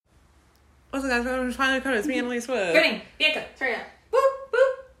What's it, guys? We're Twilight Dakota. It's me, Annalise Wood. Brittany, Bianca, Sorry, yeah. whoop,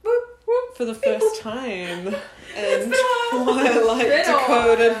 whoop, whoop, whoop. For the first time in been a while. Twilight It's been a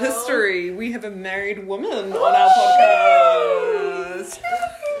Dakota while. history, we have a married woman on our podcast.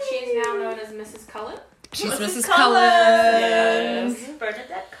 She is now known as Mrs. Cullen. She's Mrs. Mrs. Cullen. Yes.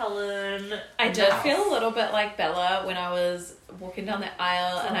 Bernadette Cullen. I In did the feel a house. little bit like Bella when I was walking down the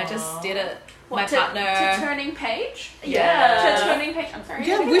aisle and I just stared at my to partner. Turning Page? Yeah. To Turning Page. I'm sorry.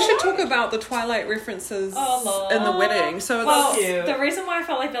 Yeah, we should talk about the Twilight references Oh, Lord. in the wedding. So Well, cute. the reason why I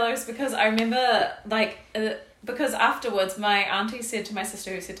felt like Bella was because I remember, because afterwards my auntie said to my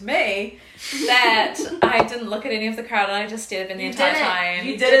sister, who said to me, that I didn't look at any of the crowd and I just stared at them the You entire didn't. time.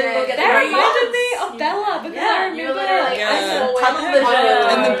 You didn't look at the That crowd. reminded me You of Bella because Yeah, I You remember. literally, Yeah. I saw Tunnel when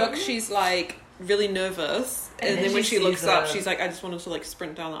vision. in the Oh. book, she's like really nervous, and, And then then when she she looks sees up, her. she's like, I just wanted to like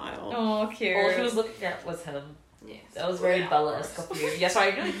sprint down the aisle. Oh, cute. All she was looking at was him. Yes. That was very Bella-esque of you. Yeah,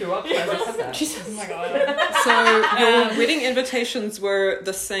 sorry, I really threw up. As I said that. Jesus, oh my god. So your wedding invitations were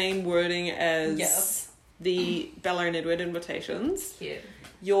the same wording as Yes. the Bella and Edward invitations. Cute.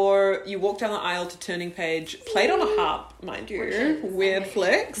 You walked down the aisle to Turning Page, played on a harp, mind you. Which is Weird amazing.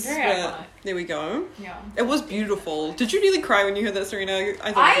 flex. Very but iconic. there we go. Yeah. It was beautiful. Did you really cry when you heard that, Serena?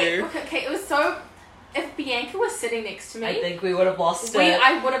 I thought you. Okay, it was so. If Bianca was sitting next to me, I think we would have lost it.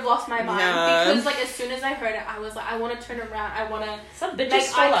 I would have lost my mind Yeah. because, like, as soon as I heard it, I was like, I want to turn around. I want to Some bitches make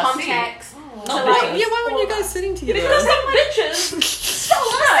stole eye our contact. seat. So, No, like, bitches. Yeah, why weren't you all guys of us. sitting together? Because some bitches stole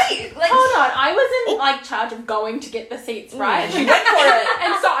our seat. Like, Hold on, I was in like charge of going to get the seats right. She went for it.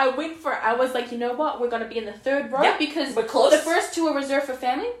 And so I went for it. I was like, you know what? We're gonna be in the third row Yep, because we're close. the first two are reserved for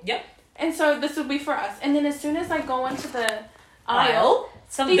family. Yep. And so this will be for us. And then as soon as I go into the aisle,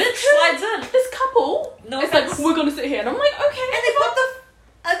 Some these bitch two- slides in. this couple No it's offense. like, we're gonna sit here. And I'm like, okay. And they pop the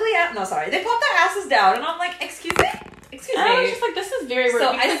ugly ass. No, sorry. They pop their asses down, and I'm like, excuse me, excuse And I was me. just like, this is very rude. So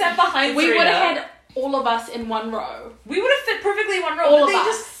I because sat behind. we would Serena. have had all of us in one row. We would have fit perfectly in one row. All but of they us.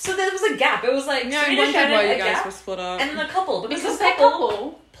 just so there was a gap. It was like Yeah, I Serena, wondered Shannon, why you a guys gap, were split up. and then a couple because Because the that couple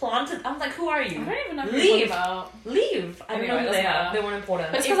couple. planted. I'm like, who are I you? don't even know who Leave. you're talking about. Leave. I don't know Anyway, who doesn't they are. matter. They weren't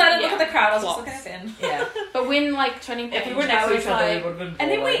important. But it's because I didn't look at the crowd, I was just Flops. looking at Ben. Yeah. But when like turning page, If we were next I to was each other, we like, would have been.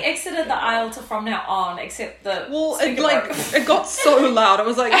 And then we bored. exited the aisle to from now on, except the Well, it speaker like broke. it got so loud. I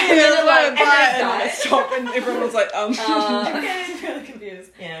was like, And then yeah, like, bye, and then and then died. it stopped, and everyone was like, Okay, really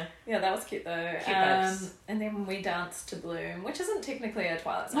confused. Yeah. Yeah, that was cute though. Cute vibes. And then we danced to Bloom, which isn't technically a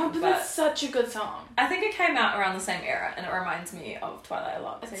Twilight no, song, but but that's such a good song. I think it came out around the same era, and it reminds me of Twilight a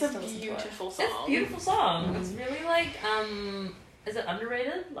lot. 'cause It's I a used to listen to it. beautiful song. It's a beautiful song. It's really like is it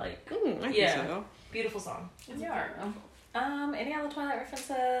underrated? Like I think Yeah. so. beautiful song. Yeah. Any other Twilight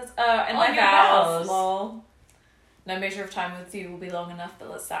references? And Oh, my your vows. vows. Lol. No measure of time with you will be long enough,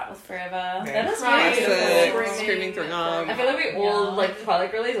 but let's start with forever. Very That is Classic. beautiful. Classic. Screaming through I numb. feel like we all Yeah. like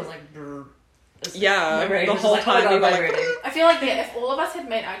Twilight girlies. I was like, brr. It's- Yeah, my brain the was whole just like, time oh we my were God, like, vibrating. I feel like if all of us had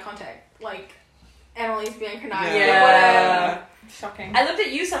made eye contact, like Annalise, Bianca, and I, Yeah. whatever. Shocking. I looked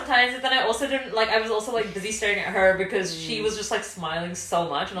at you sometimes, and then I also didn't like. I was also like busy staring at her because she was just like smiling so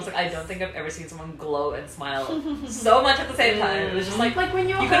much, and I was like, I don't think I've ever seen someone glow and smile so much at the same time. It was just like, Like when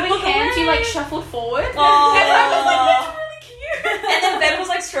you were You couldn't holding look hands, you away. like shuffled forward. oh. And I was like, that's really cute. And then Ben was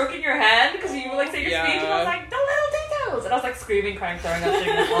like stroking your hand because you were like saying your Yeah. speech, and I was like, the little details, and I was like screaming, crying, throwing up, sitting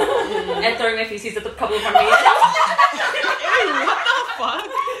in the floor, and throwing my feces at the couple in front of me. And I was Ew, what the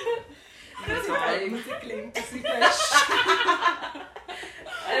fuck? That's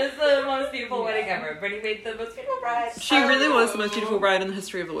It was the most beautiful wedding ever. Brittany made the most beautiful bride. She really was the most beautiful bride in the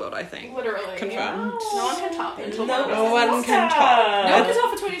history of the world, I think. Literally. Confirmed. No one can top until No No one one can top. No one can tell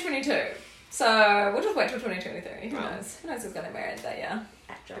for 2022. So we'll just wait till 2023. Who Wow. knows? Who knows who's going to marry that year?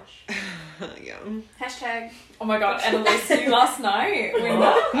 At Josh. Yeah. Hashtag. Oh my god, Annalise, you last night when Are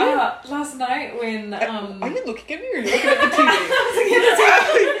you looking at me or are you looking at the TV?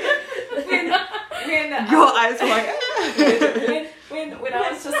 when Your eyes were like, when I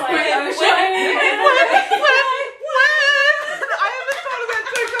was just like, When- oh when- shit. I haven't thought of that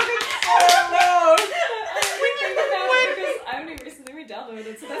TikTok in so long. Because I only recently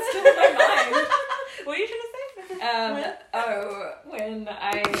re-downloaded, so that's still in my mind. What you should have said? When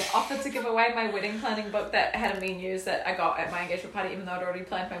I offered to give away my wedding planning book that had a mean news that I got at my engagement party, even though I'd already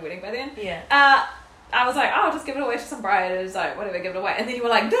planned my wedding by then. Yeah. I was like, oh, I'll just give it away to some bride. It was like, whatever, give it away. And then you were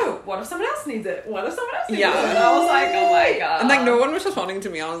like, no, what if someone else needs it? What if someone else needs Yeah. it? And I was like, oh my god. And like no one was responding to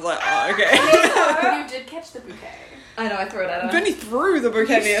me. I was like, oh, okay. You did catch the bouquet. I know, I threw it at her. Benny threw the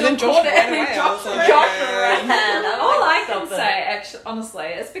bouquet at me, and then still Josh caught it, ran and then away. I Josh was like, ran. okay. ran. All I can Something. say honestly.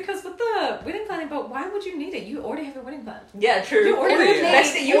 It's because with the wedding planning, but why would you need it? You already have your wedding plan. Yeah, true. You already Period. have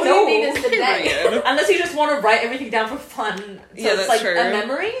Next thing you all know, you need is the day. Period. unless you just want to write everything down for fun, so Yeah, it's that's like true. a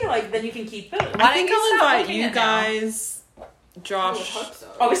memory, like then you can keep it. I think you I'll start invite booking you it now? guys, I would Josh, hope so.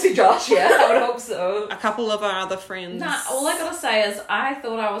 Obviously, Josh. Yeah, I would hope so. a couple of our other friends. Nah, all I gotta say is I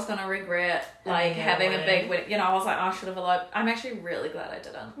thought I was gonna regret like Yeah, having a wedding. big wedding. You know, I was like, oh, I should have eloped. I'm actually really glad I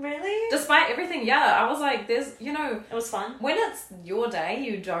didn't. Really? Despite everything, yeah, I was like, there's, you know, It was fun. when it's your day,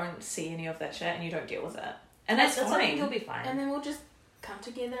 you don't see any of that shit and you don't deal with it, and that's I think fine. you'll be fine. And then we'll just come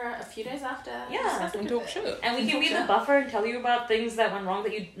together a few days after. Yeah, discuss and it. talk shit. And we can be the buffer and tell you about things that went wrong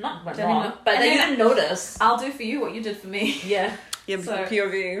that you not went Didn't wrong, know. but And that you then- didn't notice. I'll do for you what you did for me. Yeah. Yeah, So-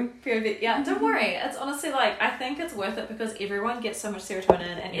 POV. POV. Yeah, don't worry. It's honestly like I think it's worth it because everyone gets so much serotonin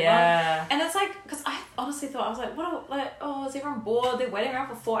and everyone. Yeah. And it's like, because I honestly thought, I was like, is everyone bored? They're waiting around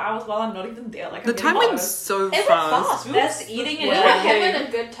for 4 hours while I'm not even there. Like, The I'm time getting went bored. so It went fast. fast. We That's were eating We and were drinking. having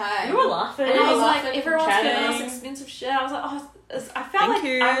a good time. We were laughing. And I was laughing, like, everyone's giving us chatting. expensive shit. I was like, I felt Thank like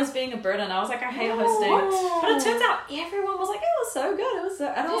you. I was being a burden. I was like, I hate hosting. But it turns out everyone was like, it was so good. It was so,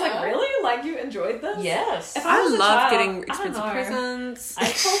 and I was like, Yeah. really? Like, you enjoyed this? Yes. If I was a love child, getting I don't expensive know. presents. I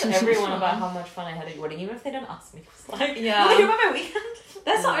told everyone about how much fun I had at your wedding, even if they didn't ask me. It was like, Yeah. "What did you do about my weekend?"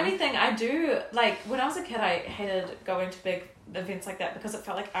 That's the only thing I do. Like, when I was a kid, I hated going to big events like that because it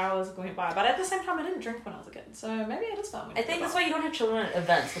felt like hours going by. But at the same time, I didn't drink when I was a kid. So maybe it is fun. when I you think go that's out. why you don't have children at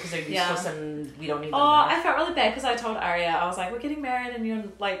events because they're Yeah. useless and we don't need them. Oh, now. I felt really bad because I told Aria, I was like, we're getting married and you're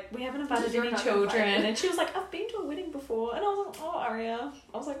like, we haven't invited You're any not children. invited. And she was like, I've been to a wedding before. And I was like, oh, Aria.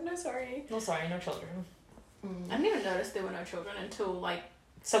 I was like, no, sorry. No, sorry, no children. I didn't even notice there were no children until like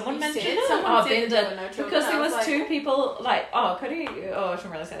Someone you mentioned said- it. Someone Oh, said Ben that there did. were no children. Because there I was like, two people, like, Cody, I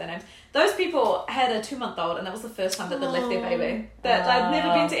shouldn't really say their names. Those people had a 2-month-old and that was the first time that they left their baby. That I'd never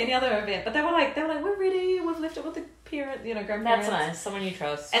been to any other event. But they were like, we're ready, we've left it with the parent, grandparents. That's nice. Someone you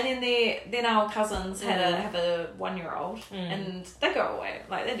trust. And then our cousins have a 1-year-old and they go away.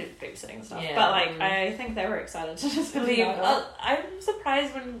 Like, they do babysitting and stuff. Yeah. But, like, I think they were excited to just Leave. leave. I'm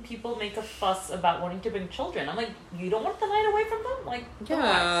surprised when people make a fuss about wanting to bring children. I'm like, you don't want the night away from them? Like,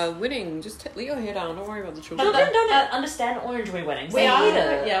 Yeah, wedding. Just let your hair down. Don't worry about the children. children don't understand or enjoy weddings. We They are, hate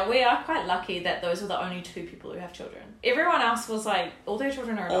it. yeah, we are quite lucky that those are the only 2 people who have children. Everyone else was like, all their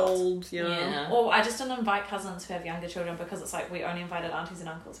children are adults. Old, yeah. Or I just didn't invite cousins who have younger children because it's like we only invited aunties and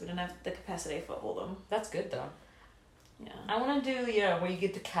uncles. We didn't have the capacity for all of them. That's good though. Yeah. I want to do, where you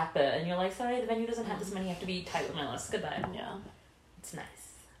get to cap it and you're like, sorry, the venue doesn't have this many, you have to be tight with my list. Goodbye. Yeah. It's nice.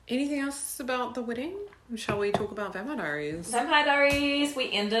 Anything else about the wedding? Shall we talk about Vampire Diaries? Vampire Diaries,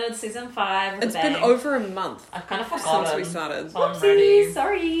 we ended season 5 with It's a bang. been over a month I've kind of since forgotten. we started. So I'm ready. Whoopsies,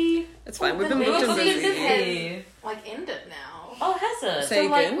 sorry. It's fine. We've the been booked next and season busy. has like ended now. Oh, has it? Say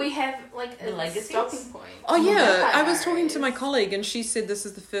so like again? we have like The a legacies? stopping point. Oh on yeah, Vampire I was talking to my Diaries. colleague and she said this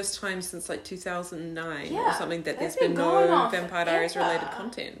is the first time since like 2009 or Yeah, something that there's they've been been going no on Vampire Diaries related forever.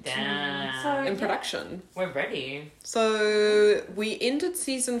 content Damn. So- in yeah. production. We're ready. So we ended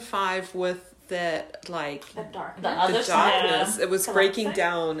season 5 with that like The darkness. The other the side. darkness. It was Collapsing. breaking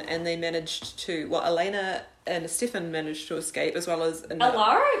down and they managed to Elena and Stefan managed to escape as well as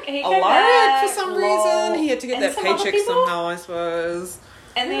Alaric, he came Alaric back. for some Lol. reason. He had to get And that some other paycheck people? somehow, I suppose.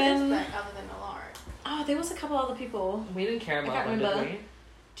 And Who is then, back other than Alaric? there was a couple other people. We didn't care I about can't them, did remember. we?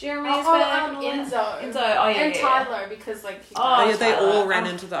 Jeremy's Oh, back. and all that. Enzo. Enzo, oh yeah, and yeah, Tyler because like he Oh, Oh, died. yeah, they Tyler. all ran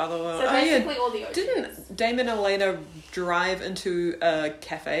into the other one. So Oh, yeah. basically all the OGs. Didn't Damon and Elena drive into a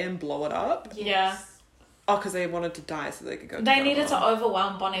cafe and blow it up? Yes. Yeah. Oh, because they wanted to die so they could go to They the needed other to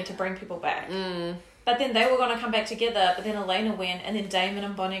overwhelm Bonnie to bring people back. one. But then they were going to come back together, but then Elena went, and then Damon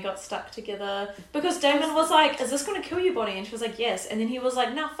and Bonnie got stuck together. Because Damon was like, is this going to kill you, Bonnie? And she was like, yes. And then he was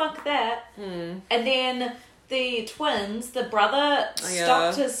like, no, fuck that. And then the twins, the brother, yeah.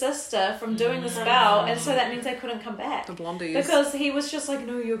 stopped his sister from doing the spell, and so that means they couldn't come back. The blondies. Because he was just like,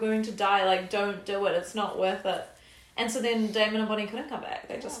 no, you're going to die. Like, don't do it. It's not worth it. And so then Damon and Bonnie couldn't come back.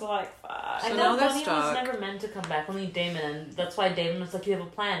 They just were like, fuck. I So thought now they're Bonnie stuck. was never meant to come back, only Damon, and that's why Damon was like, you have a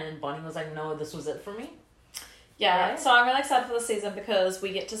plan, and Bonnie was like, no, this was it for me. Yeah, Right? so I'm really excited for the season because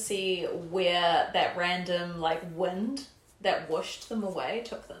we get to see where that random like wind that whooshed them away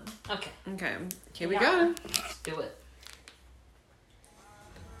took them. Okay, Okay, here we Yeah. go. let's do it.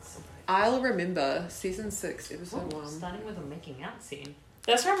 I'll remember season 6, episode 1. Starting with a making out scene.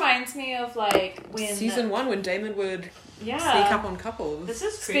 This reminds me of like when Season 1 when Damon would yeah, sneak up on couples. This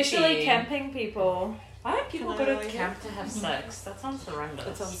is creepy. especially camping people. Why do people Can go I to really camp to have sex? That sounds horrendous.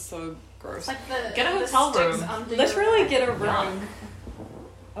 That sounds so gross. It's like the Get a the hotel sticks room. under Literally your- get a room.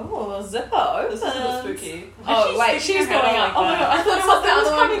 Oh, zipper opens. This is a bit spooky. Oh She's wait, sticking she's her head going out up. Oh like my that. god, I thought I thought something was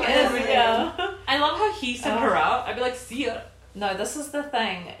the other coming one in. was Yeah. I love how he sent her out. I'd be like, see ya. No, this is the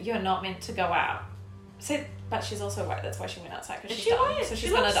thing. You're not meant to go out. See, but she's also white. That's why she went outside, because Is she's she dumb. white? So She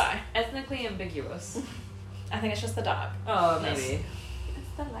she's gonna looks- die. Ethnically ambiguous. I think it's just the dark. Oh, maybe. It's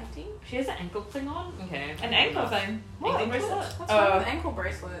the lighting. She has an ankle thing on? Okay. An ankle thing. Ankle bracelet? What's Oh. wrong with ankle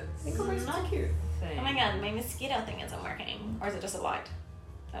bracelets? Ankle bracelets are cute. Thing. Oh my god, my mosquito thing isn't working. Or is it just a light?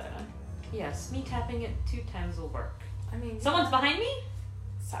 I don't know. Yes, me tapping it 2 times will work. I mean, Someone's behind me?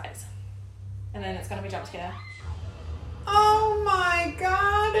 Size. And then it's gonna be jump scare. Oh my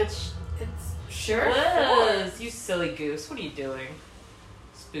god. it's Sure is. You silly goose. What are you doing?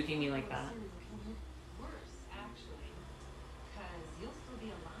 Spooking me like that.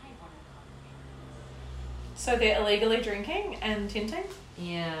 So they're illegally drinking and tenting?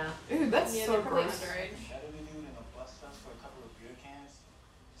 Yeah. Ooh, that's yeah, so they're probably gross. underage.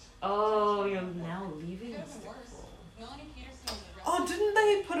 Oh, you're now leaving this school. Oh, didn't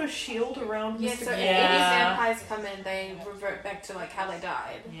they put a shield around Yeah, Mr. so if Yeah. any vampires come in, they revert back to like how they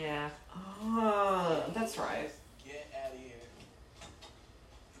died. Yeah. Ah, that's right.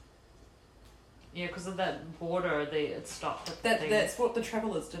 Yeah, because of that border, it stopped the thing. That's what the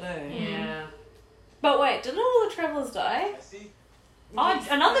travelers did, eh? Yeah. But wait, didn't all the travelers die? Oh,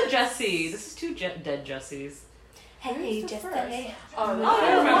 another Jessie. This is 2 dead Jessies. Hey, Who's the Jesse. first? Oh, Oh, I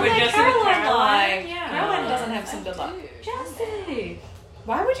remember well, Jesse Caroline with Caroline. died. Yeah. Caroline doesn't have some good luck. Jessie!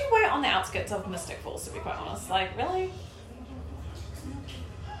 Why would you wait on the outskirts of Mystic Falls, to be quite honest? Like, really?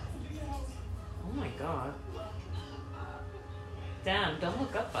 Oh my god. Damn, don't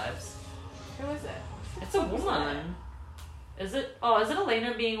look up vibes. Who is it? It's a woman. Is it? Oh, is it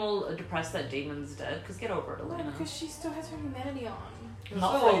Elena being all depressed that Damon's dead? Because get over it, No, Elena. because she still has her humanity on.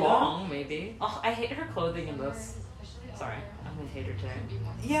 Not It's for Elena. long, maybe. Oh, I hate her clothing in this. Sorry, I'm gonna hate her today.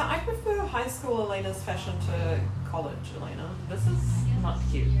 Yeah, I prefer high school Elena's fashion to college Elena. This is not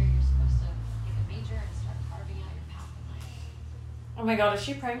cute. Oh my god, is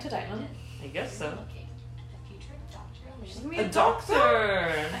she praying to Damon? I guess so. She's gonna be A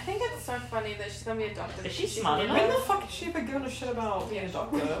doctor! I think it's so funny that she's gonna be a doctor. Is she because smart can enough? When live- the fuck has she ever given a shit about being a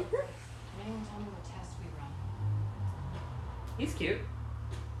doctor? He's cute.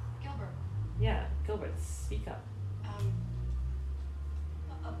 Yeah, Gilbert, speak up.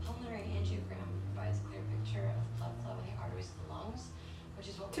 A pulmonary angiogram provides a clear picture of blood flow in the arteries of the lungs, which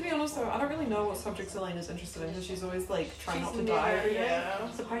is what To be honest though, I don't really know what subjects Elena's interested in because she's always like trying not to She's die never- every day. yeah.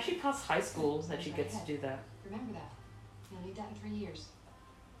 I'm surprised she passed high school that she gets to do that. Remember that. You'll need that in 3 years.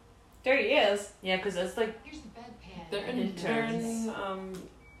 3 years. Yeah, because it's like, Here's the bedpan. They're Interns. in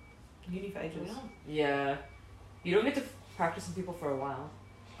uni for ages. yeah. You don't get to practice with people for a while.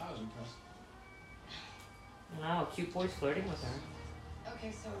 I was impressed. Wow, cute boy's flirting with her.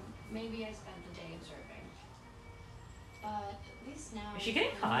 Okay, so maybe I spent the day observing. But at least now. Is she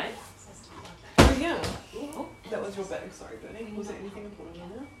getting I high? have access to blood. Oh yeah. Oh, that was your bag. Sorry, Bernie. Was there anything important in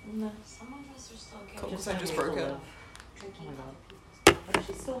there? No. Some of us are still Cool. getting Because I just Just broke it. Oh drinking my about god. people's Why does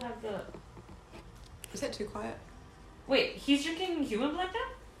she still have the... Is that too quiet? Wait, he's drinking human blood now?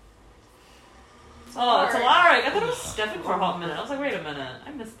 It's Oh, it's hard. Alaric. I thought it was Stefan for a hot minute. I was like, wait a minute.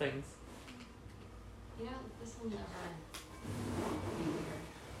 I missed things. You know, this will never be weird.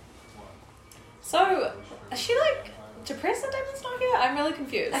 So, is she like depressed that Damon's not here? I'm really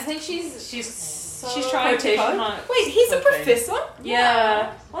confused. I think she's She's trying to quotation cope? marks Wait, he's a coping. professor?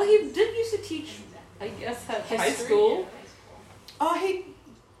 Yeah. Well, he did used to teach, I guess, at high History? school. Oh,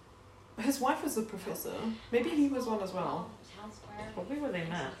 his wife was a professor. Maybe he was one as well. Town square. Probably where they met.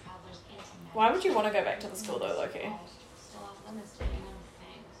 Travelers anti-magic. Why would you want to go back to the school though, Loki? Still off limits to many other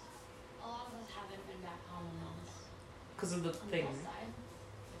things. A lot of us haven't been back home in months. Because of the On the thing. plus side,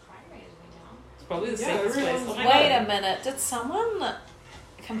 the crime rate is way down. It's probably the Yeah, safest place. everyone's- Oh my Wait God. a minute. Did someone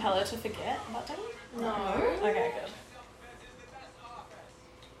compel her to forget about Damon? no. Okay, good.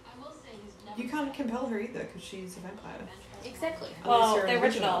 I will say he's never You can't compel her either because she's a vampire. Exactly. Unless Well, you're the an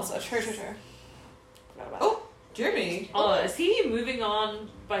originals. original. True. Forgot about Oh, Jeremy. Oh, is he moving on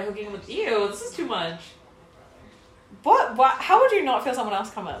by hooking him with you? This is too much. What? How would you not feel someone else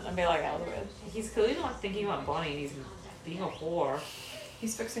come in and be like, that was weird? He's clearly not thinking about Bonnie. He's being a whore.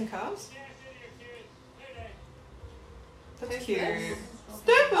 He's fixing cars. That's Who's cute. this?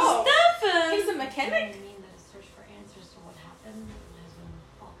 Stefan! Oh, Stefan! he's a mechanic. I mean that a search for answers to what happened has been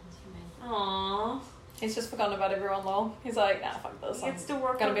all-consuming. Aww. He's just forgotten about everyone, lol. He's like, nah, fuck this. He gets to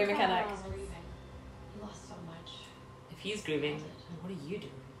work gonna on be a mechanic. cars. Grieving. He lost so much. If he's grieving, what are you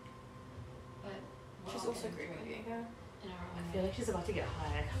doing? But we're She's all also getting through grieving. it in our I own feel way. like she's about to get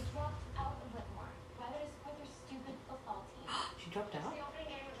high. We dropped out of Whitmore. Whether it's for their stupid football team. She dropped It's out? the opening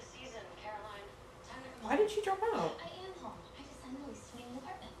game of the season, Caroline. Time to Why did she drop out? I am home. I just ended swinging the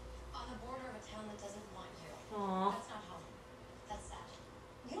apartment. On the border of a town that doesn't want you. Aww. That's not home.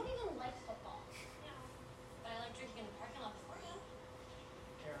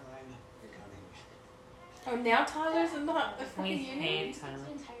 Oh, now Tyler's in the We fucking union? hate It's Tyler. an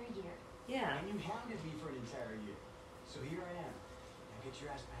entire year. Yeah. And you hounded me for an entire year. So here I am. Now get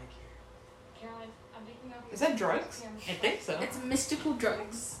your ass back here. Caroline, I'm picking up. Is that drugs? I think so. It's mystical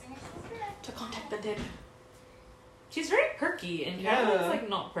drugs to contact the dead. She's very perky, and Yeah. Caroline's like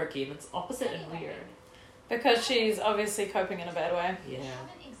not perky, and it's opposite and weird. Because she's obviously coping in a bad way. We Yeah.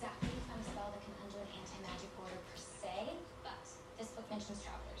 haven't exactly found a spell that can undo an anti-magic order per se, but this book mentions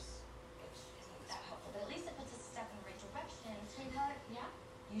travelers, which isn't that helpful, but at least it puts us a step in the right direction. Sweetheart, yeah?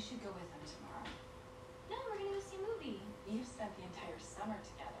 You should go with them tomorrow. No, we're gonna go see a movie. You've spent the entire summer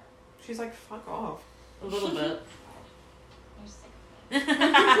together. She's like, fuck off. A little bit. You're sick of me.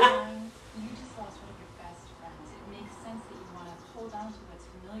 You just lost one of your best friends. It makes sense that you want to hold on to what's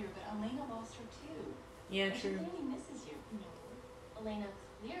familiar, but Elena lost her too. Yeah, And she true. clearly misses you. No. Elena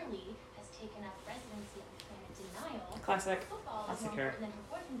clearly has taken up residency on planet Denial. Classic. Football is Classic more her. important than her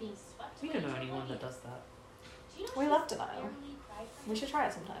boyfriend being swept We away don't know to anyone Hawaii. that does that. Do you know We she love Denial. barely cried for We him? should try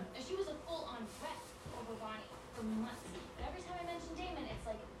it sometime. She was a full-on wreck over Bonnie for months. But every time I mention Damon, it's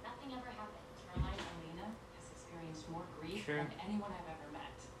like nothing ever happened. Caroline, Elena has experienced more grief Sure. than anyone I've ever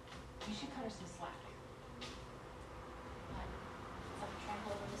met. You should cut her some slack. But it's like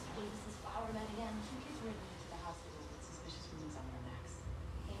trample over Mr. Davis's flower bed again. In case we're admitted to the hospital with suspicious wounds on their necks.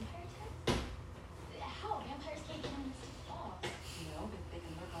 Vampire type? How? Vampires can't get in Mystic Falls. You know, but they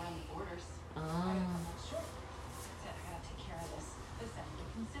can lurk around the borders. Oh. Sure. That's it. I gotta take care of this. Listen,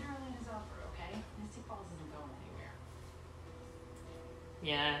 consider Elena's offer, okay? Mystic Falls isn't going anywhere.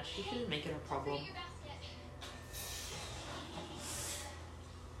 Yeah, she shouldn't make it a problem. Bring your basket.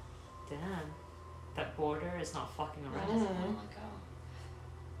 Damn. That border is not fucking He around. doesn't want to let go.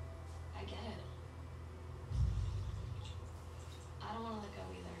 I get it. I don't want to let go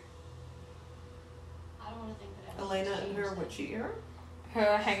either. I don't want to think that Elena and her witchy ear?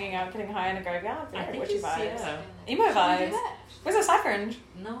 Her hanging out, getting high in a graveyard. I Very think witchy it's, vibes. yeah. Emo vibes. Where's her side fringe?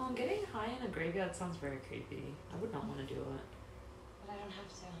 No, getting high in a graveyard sounds very creepy. I would not want to do it. But I don't have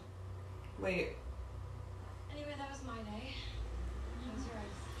to. Wait, Anyway, that was my day. How's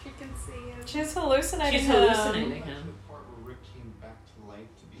yours? She can see him. She's hallucinating She's him. hallucinating him. The part where Rick came back to life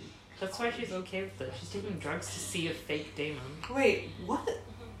to be. That's why she's okay with it. She's taking drugs to see a fake Damon. wait, what?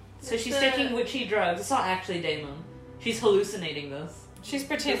 So It's she's the- taking witchy drugs. It's not actually Damon. She's hallucinating this. She's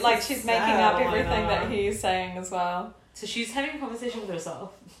pretend This like is she's making sad, up everything Elena. that he's saying as well. So she's having a conversation with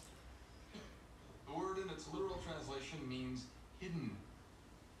herself. The word in its literal translation means hidden.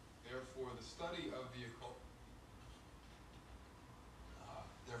 Therefore, the study of the occult.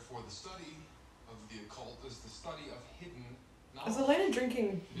 Therefore, the study of the occult is the study of hidden knowledge. Is Elena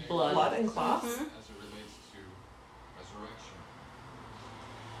drinking Blood. blood in class? Mhm. As it relates to resurrection.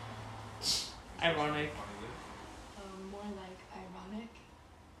 Ironic. More like ironic.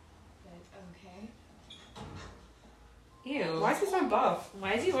 But okay. Ew. Why is he so buff?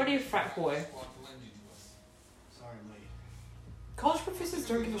 Why is he already a frat boy? Squad to lend you to us. Sorry, I'm late. College professors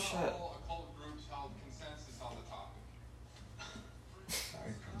don't give a shit. All occult groups held consensus on the topic.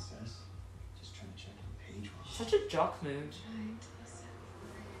 Sorry, princess. Just trying to check the page wrong. Such a jock move. Trying to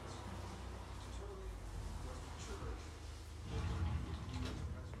separate.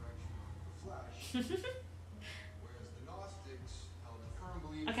 Whereas the Gnostics held a firm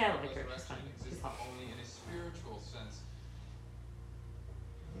belief Okay, I that like her. She's resurrection fine. She's existed hot. only in a spiritual sense.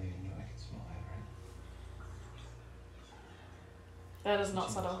 Yeah, you know I can smell that, right? That is not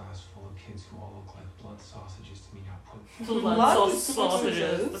Teaching a subtle. class full of kids who all look like blood sausages to me now put. Blood Blood sausages.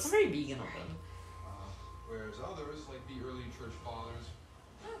 sausages. That's very vegan of them. Whereas others, like the early church fathers.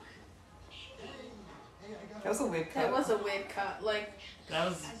 Hey, I got That was a weird cut. That was a weird cut. Like, That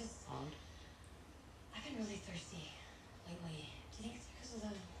was I just- odd. I've been really thirsty lately. Do you think it's because of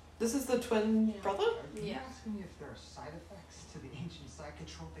the? This is the twin brother? Are you Yeah. asking me if there are side effects to the ancient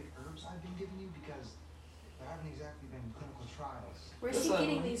psychotropic herbs I've been giving you? Because there haven't exactly been clinical trials. where's he Listen.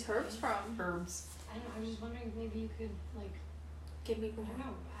 getting these herbs from? Herbs. I don't know. I was just wondering if maybe you could like Give me I don't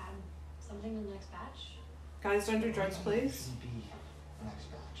know add something to the next batch. Guys, don't do drugs, There please. shouldn't be the next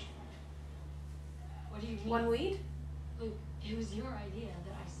batch. What do you mean? one weed. Luke, it was your idea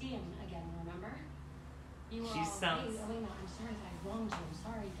that I see him again. Remember? You were She all, sounds- Hey, Elena, I'm sorry that I wronged you. I'm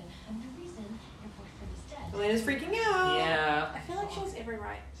sorry that I'm the reason your boyfriend is dead. Elena's freaking out. Yeah. I feel like she has every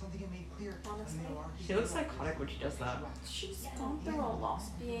right. Something I made clear. Honestly. She looks psychotic when she does that. She's gone through a loss,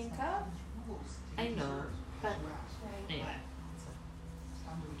 Bianca. I know, but Right. anyway. It's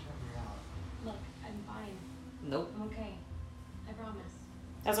time to return to reality. Look, I'm fine. Nope. I'm okay. I promise.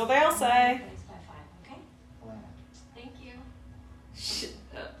 That's what they all say. Place by 5, okay? Elena. Thank you. Shit.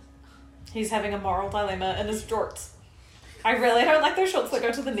 He's having a moral dilemma in his jorts. I really don't like those shorts that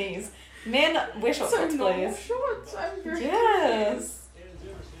go to the knees. Men, wear short So shorts, normal please. shorts. I'm very Yes.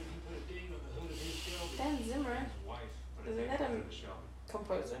 Dan Zimmer. Isn't that a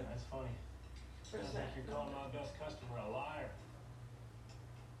composer? That's funny. Or is Sounds that? like you're calling my best customer a liar.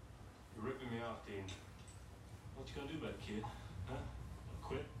 You're ripping me off, Dean. What you gonna do about it, kid? Huh?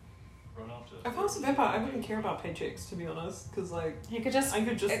 Quit? Run off to... If I was a vampire, I wouldn't care about paychecks, to be honest. Because, like, He could just I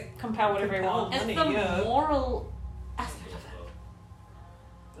could just compel whatever he compel wants. money, It's the yeah. moral aspect of it.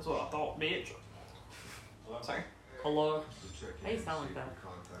 That's what I thought, bitch. Sorry. Hello. How you sound like that?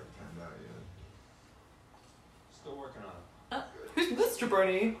 Still working on it. Who's this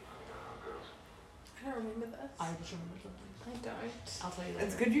jabroni? I don't remember this. I just remember something. I don't. I'll tell you later.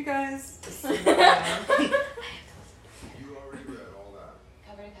 It's good, you guys. You already read all that.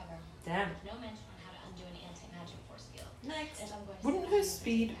 Cover to cover. Damn. No mention on how to undo an anti-magic force field. Next. As I'm going to Wouldn't say her that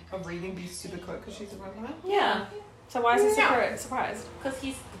speed of reading be super quick because she's a vampire? Yeah. So why is he Yeah. surprised? Because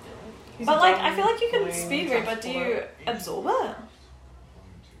he's... But like, I feel like you can speed read, but do you absorb it?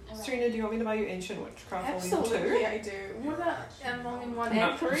 Serena, do you want me to buy you Ancient Witchcraft Volume 2? Absolutely, I do. What about volume 1 No.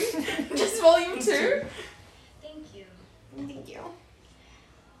 and 3? Just volume 2? Thank you. Thank you.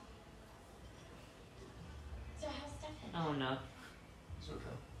 So how's Stefan? Oh no. It's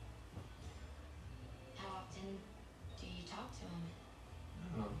okay. How often do you talk to him? I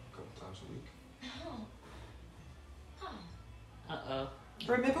don't know, a couple times a week. Oh. Huh. Uh-oh.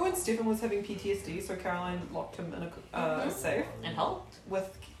 Remember when Stefan was having PTSD, so Caroline locked him in a safe And helped?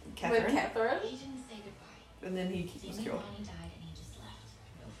 with Catherine? With Catherine? He didn't say goodbye. And then he was Stephen killed. Bonnie died and he just left.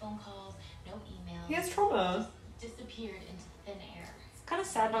 No phone calls, no emails. He has trauma. Disappeared into thin air. It's kind of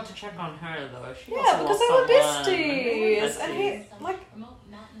sad not to check on her, though. She Yeah, also because lost they were someone. besties. And he, Some like, remote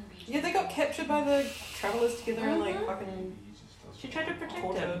mountain region. Yeah, they got captured by the travelers together and like fucking She tried to protect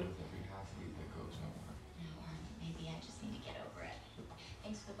tortured. him. No, or maybe I just need to get over it.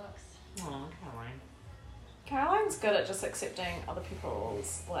 Thanks for the books. Oh, Caroline. Caroline's good at just accepting other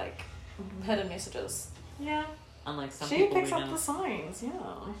people's like hidden messages. Yeah. Unlike some She people picks we up know. the signs, yeah.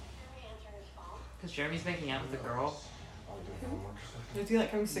 Because Jeremy's making out with the girl. Is he like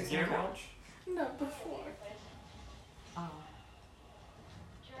having sex on the Jeremy? couch? No, before. Oh.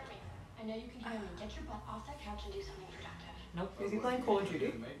 Jeremy, I know you can hear me. Get your butt off that couch and do something productive. Nope. Is he playing Call of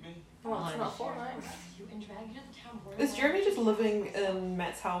Duty? Well, it's not Fortnite. You and drag you to the town board. Is Jeremy just living in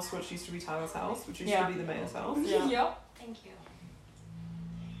Matt's house, which used to be Tyler's house, which used Yeah. to be the mayor's house? Yeah. Yep. Thank you.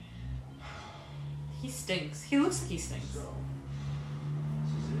 He stinks. He looks like he stinks.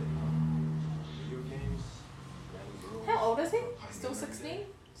 How old is he? Still 16?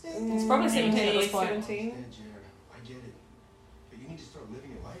 He's probably 17 at this point. 17. I get it. But you need to start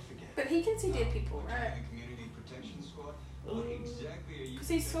living your life again. But he can see dead people, right? Community protection squad? What exactly are you Because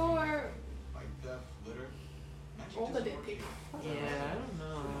he saw like theft, litter? Magic all the doesn't dead work people. Yeah, I don't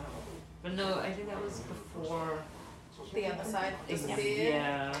know. But no, I think that was before. The other side disappeared.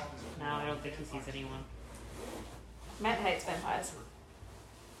 Yeah. Now I don't think he sees anyone. Matt hates vampires.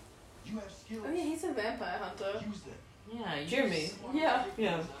 You have skills. Oh yeah, he's a vampire hunter. Use them. Yeah. You Jeremy. Yeah,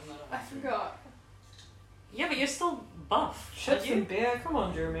 Yeah. I forgot. Yeah, but you're still buff. Chips aren't you? and beer. Come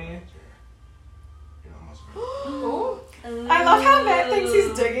on, Jeremy. You're almost Oh, I love how Matt thinks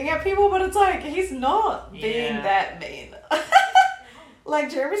he's digging at people, but it's like he's not being Yeah. that mean.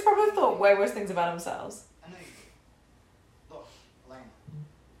 Like Jeremy's probably thought way worse things about themselves. I know you do. Look, Elena,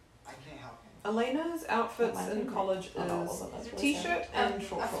 I can't help you. Elena's outfits Not my in favorite. college Oh, no, it is wasn't. That's really t-shirt sad. and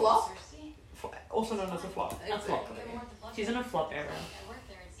short A shorts. flop? Also known as a flop. A flop. She's in a flop era. I work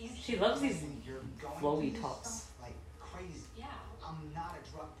there. It's easy. She loves these You're going flowy through this tops. stuff like crazy. Yeah. I'm not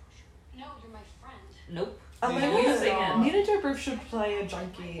a drug pusher. No, you're my friend. Nope. Elena, Using it. Nina Dobrev should play a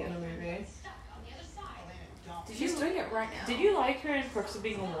junkie in a movie. Stuck on the other side. Elena, don't. She's doing it right now. Did you like her in Perks of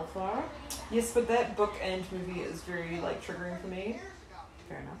Being a Wallflower? Yes, but that book and movie is very like triggering for me.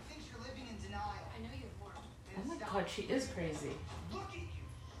 Fair enough. Thinks you're living in denial. I know you're warm. Oh my god, she is crazy. Look at you.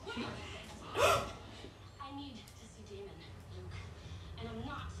 She, I need to see Damon, Luke. And I'm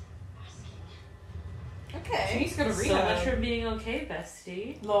not asking. Okay. She's gonna read so much it. for being okay,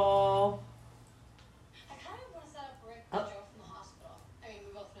 bestie. Lol. I kind of want to set up Rick Oh. with Joe from the hospital. I mean,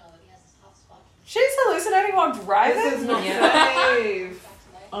 we both know that he has this hot spot. She's hallucinating while driving? This is not Yeah. safe. Back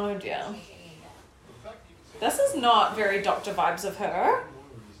to life. Oh dear. So This is not very doctor vibes of her.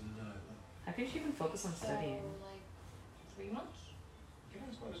 How can she even focus on studying? like 3 months? You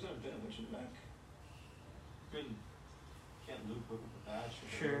guys want to start damage in the back? Good. Can't loop with the badge.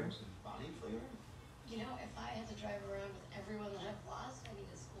 Sure. Bonnie flavor? You know, if I had to drive around with everyone that I've lost, I need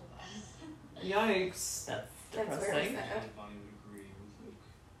a school bus. Yikes. That's That's very depressing. sad. Bonnie would agree with Luke.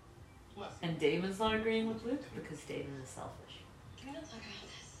 Bless him. And Damon's not agreeing with Luke because Damon is selfish. Can we not talk about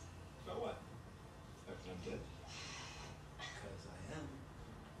this? About what? The fact that I'm dead? Because I am.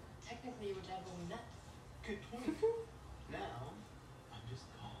 Technically, you were dead when we met. Good point. Now, I'm just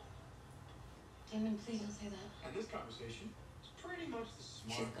calm. Damon, please don't say that. And this conversation is pretty much the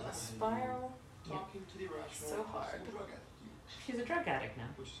smart She's gonna level-headed spiral. you talking to the irrational So hard. possible drug addict you, She's a drug addict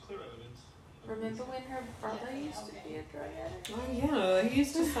now. which is clear evidence. of Remember this. when her brother used to be a drug addict? Oh yeah, he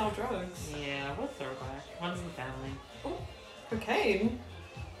used to sell drugs. Yeah, what throwback? One's in the family. Cocaine.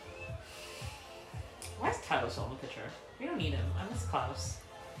 Why is Tyler still in the picture? We don't need him. I miss Klaus.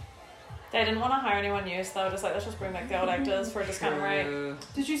 They didn't want to hire anyone new, so they were just like, let's just bring back the old actors for a discount rate. True.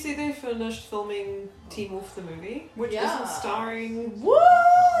 Did you see they finished filming Teen Wolf the movie, which Yeah. is starring What?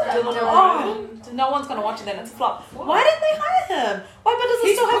 Dylan Oh, O'Brien? no one's gonna watch it then, it's a flop. Why didn't they hire him? Why, but does it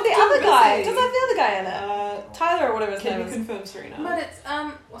He's still have the fucking other guy? busy. Does it have the other guy in it? Tyler or whatever his Can name you is. confirm, Serena? But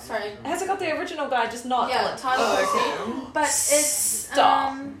it's sorry. Has it got the original guy, just not Yeah, Dylan? Tyler Oh, Percy. But it's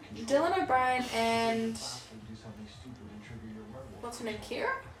Stop. Dylan O'Brien and Possibly do something stupid and trigger your werewolf. what's her name? Kira.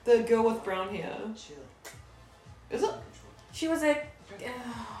 The girl with brown hair. Is it? She was a. I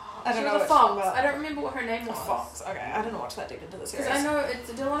don't she know was a which fox. one, but- I don't remember what her name A was. fox. Okay, I didn't watch that deep into the Because series. I know it's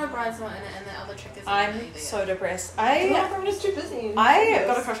Dylan O'Brien's not in it, and the other chick is. I'm so depressed. Dylan O'Brien is too busy. I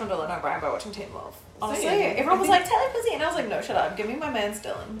got a crush on Dylan O'Brien by watching Teen Wolf. Honestly, Same. everyone was I like, Taylor Pussy, and I was like, no, shut up. Give me my man's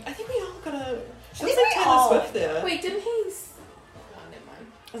Dylan. I think we all gotta. She I looks think like we Taylor all- Swift there. Wait, didn't he? Oh, never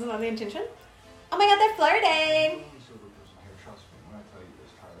mind. Isn't that the intention? Oh my god, they're flirting! The only sober person here, trust me when I tell you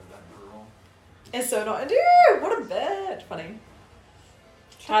this, Tyler, that girl. It's so not. Dude, what a bitch. Funny.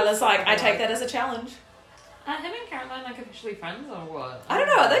 Tyler's like, I take that as a challenge. Him and Caroline like officially friends or what? I don't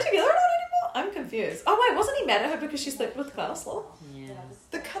know, are they together or not anymore? I'm confused. Oh wait, wasn't he mad at her because she slept with Klaus? Yeah.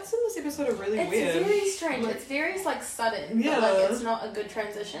 The cuts in this episode are really It's weird. very strange. It's very like sudden. Yeah. But, like it's not a good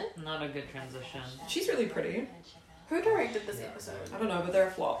transition. Not a good transition. She's really pretty. Who directed this episode? I don't know, but they're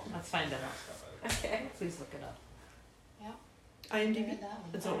a flop. Let's find out. Okay. Please look it up. IMDb? That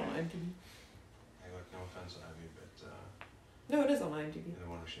one. It's not on IMDb. Hey, look, no offense, Ivy, but No, it is on IMDb. you're the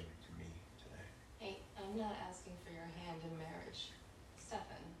one who showed it to me today. Hey, I'm not asking for your hand in marriage.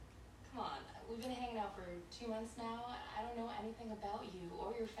 Stefan, come on. We've been hanging out for 2 months now. I don't know anything about you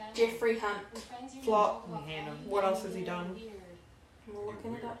or your family. Jeffrey Hunt. We're friends, you Flop. know about We hate him. family, What else and has he you get done? Weird. I'm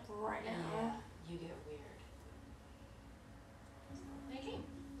looking it up right Yeah, now. you get weird. Vicky,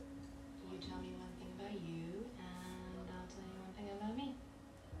 you tell me one thing about you, and I'll tell you one thing about me.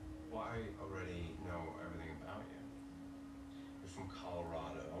 Well, I already know everything about you. You're from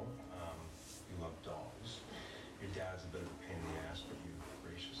Colorado. You love dogs. Your dad's a bit of a pain in the ass, but you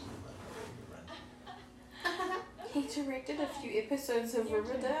graciously let him pay your rent. He directed a few episodes of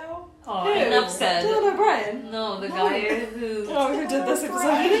Riverdale. Oh, Who? enough said. Dylan O'Brien. No, the guy who. Oh, who did this I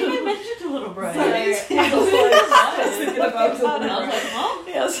episode? think I mentioned a little Brian. Sorry. I was like, I was thinking about I was like, huh?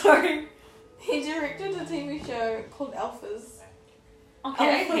 Yeah, sorry. He directed a TV show called Alphas. Okay,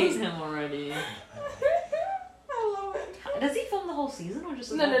 I hate him already. I love it. Does he film the whole season or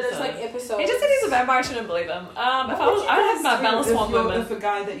just? No, it's like episodes. He just said he's a vampire, I shouldn't believe him. If I would have my Bella Swan moment. If a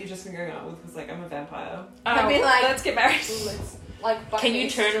guy that you just been going out with was like, I'm a vampire. I'd be like, let's get married. Let's, like, butt Can you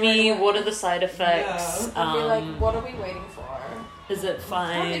face turn straight me? away. What are the side effects? Yeah. I'd be like, what are we waiting for? Is it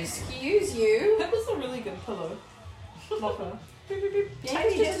fine? Excuse you. That was a really good pillow. Love her. Yeah,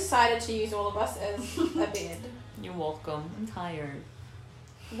 you just decided to use all of us as a bed. You're welcome. I'm tired.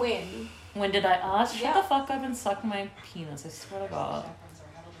 When? When did I ask? Shut Yeah. the fuck up and suck my penis. I swear to God.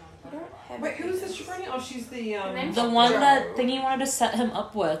 We don't have Wait, a who is bed. this Giovanni? Oh, she's the Her name's The one Joe. that thingy wanted to set him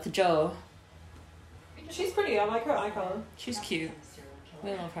up with, Joe. She's pretty. I like her eye color. She's cute. We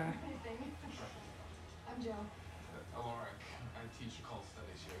love her. I'm Joe. Alaric, I teach occult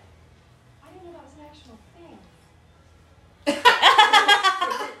studies here. I didn't know that was an actual thing.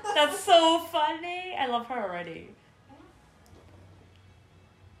 That's so funny. I love her already.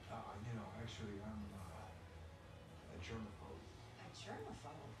 Actually, I'm a germaphobe. A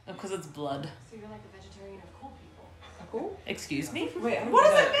germaphobe. Because it's blood. So you're like a vegetarian of cool people. Cool. Excuse me? Wait, I don't What know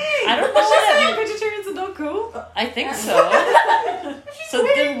does that. it mean? I don't know She's what saying that vegetarians are not cool. I think so. So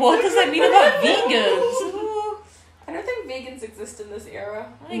then what does that mean about vegans? I don't think vegans exist in this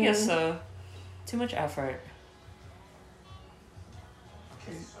era. I guess so. Too much effort.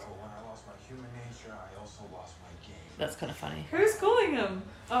 Okay, so when I lost my human nature, I also lost my game. That's kind of funny. Who's calling him?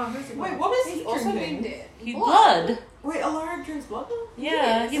 Oh, who's he Wait, calling? what is He's he also been drinking? dead. He's blood. Wait, Alaric drinks blood now? Yeah,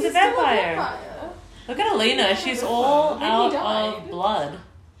 Yes, he's a still vampire. vampire. Look at Elena. She's all Then he out died. of blood.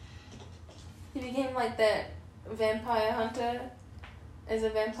 He became like that vampire hunter as a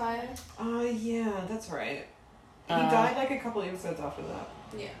vampire. Yeah, that's right. He Uh, died like a couple episodes after that.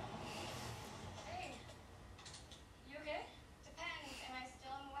 Yeah. Hey, you okay? Depends. Am I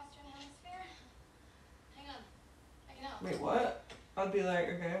still in the Western Hemisphere? wait, what? I'd be like,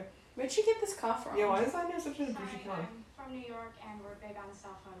 okay. Where'd she get this car from? Yeah, why is Elena such a bougie car? I'm from New York and we're big on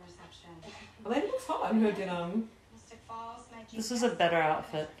cell phone reception. Elena looks hot in her denim. Mystic Falls, my This is a better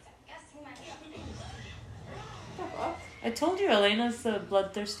outfit. guessing my I told you Elena's the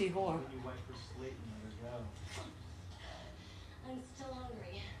bloodthirsty whore. When you wipe for slate and let her go. I'm still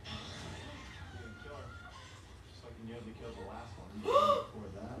hungry. You're gonna kill her. Just like you nearly killed the last one. Before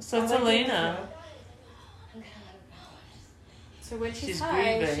that. So it's I like Elena. I'm gonna let it go. So when she's, She's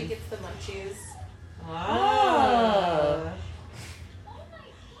high, grieving. she gets the munchies. Ah.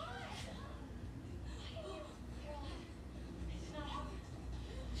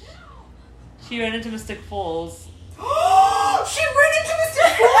 She ran into Mystic Falls. She ran into Mr.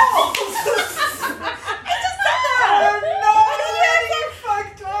 Falls! I just said that! Oh no! You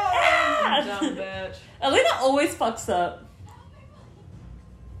fucked up! Yeah. Dumb bitch. Elena always fucks up.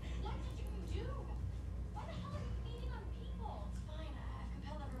 What did you do? Why the hell are you beating on people? It's fine. I've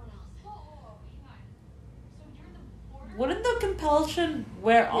compelled everyone else. Whoa, hang on. So you're the border? Wouldn't the compulsion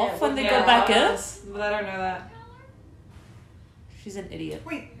wear off when they Yeah, go back in? But I don't know that. She's an idiot.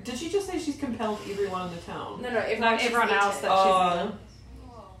 Wait, did she just say she's compelled everyone in the town? No, everyone, she's everyone else eaten. that she's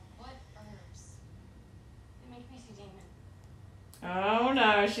Whoa, what herbs? They make me see demon. Oh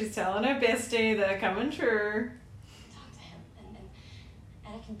no, she's telling her bestie they're coming true. Talk to him,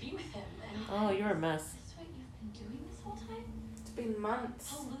 and I can be with him. And Oh, you're a mess. is this what you've been doing this whole time? It's been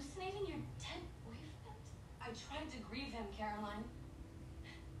months. Hallucinating your dead boyfriend? I tried to grieve him, Caroline.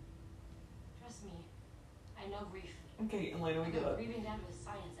 Trust me, I know grief. Okay, Elena, we I give know up. grieving down to a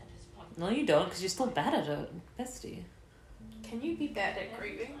science at this point. No, you don't, because you're still bad at it, bestie. Can you be bad at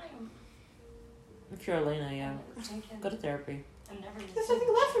grieving? If you're Elena, yeah. Go to therapy. I'm never There's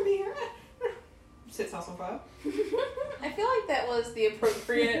nothing left for me here. Sits house on fire. I feel like that was the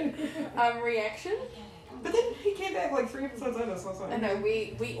appropriate reaction. But then he came back like 3 episodes later, so I was like, I know,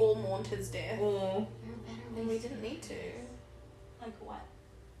 we all mourned his death. Mm. And we didn't need to. Like what?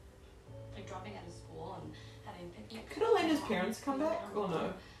 Like dropping out of school and having picnic. Could Elena's parents come back or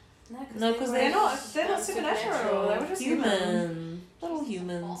no? No, because they're not supernatural. They were just human. Little Look,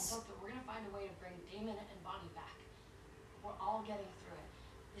 humans. but we're gonna find a way to bring Damon and Bonnie back. We're all getting through it.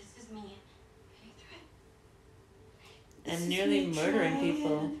 This is me getting through it. And nearly murdering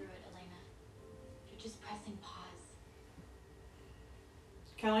people. Through it, Elena. You're just pressing pause.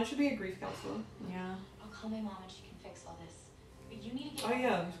 Caroline should be a grief counselor. Yeah. I'll call my mom and she can fix all this. But you need to get Oh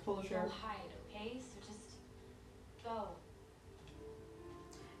yeah, just pull the Go sheriff. hide, okay? So just go.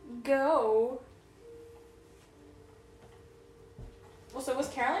 Go. Well, so was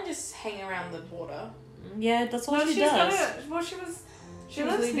Caroline just hanging around the border? Yeah, that's all No, she she's does. gonna. Well, she was. She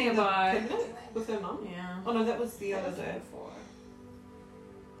was lives leaving nearby the picnic with her mum. Yeah. Oh no, that was the other day. Before.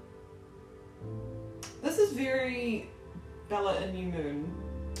 This is very Bella and New Moon.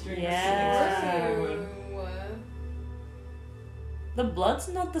 During Yeah. the New Moon. The blood's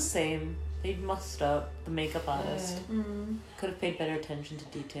not the same. They mussed up the makeup artist. Mm. Could have paid better attention to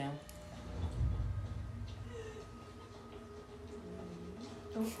detail.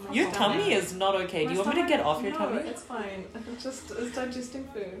 Your tummy is not okay. Do you want me to get off your tummy? It's fine. It's digesting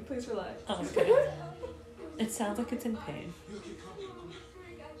food. Please relax. Oh, okay. It sounds like it's in pain.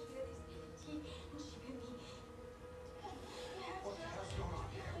 What the hell's going on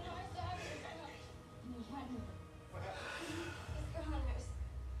here?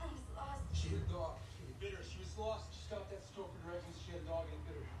 She hit a dog. It bit her. She was lost. She stopped at the store for directions. She had a dog and it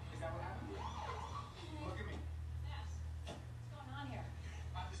bit her. Is that what happened? Look at me. Yes. What's going on here?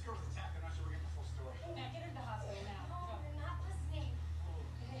 This girl was attacked. I'm not sure we're getting the full story. Now get her to the hospital now. Go. You're not listening.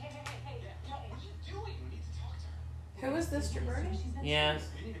 Hey. What are you doing? We need to talk to her. Who is this jabroni? Yeah.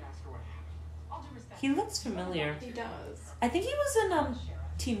 We didn't even ask her what happened. All due respect. He looks familiar. He does. I think he was in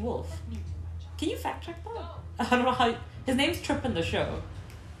Teen Wolf. Can you fact check that? I don't know how. His name's Trip in the show.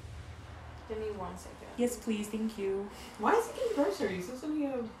 Give me 1 second. Yes, please. Thank you. Why is he getting groceries? Isn't he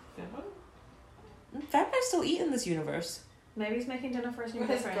a vampire? Vampires still eat in this universe. Maybe he's making dinner for his new With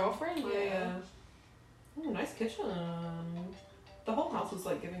his girlfriend. girlfriend? Yeah. Oh, nice kitchen. The whole house is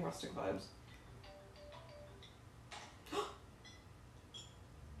like giving rustic vibes.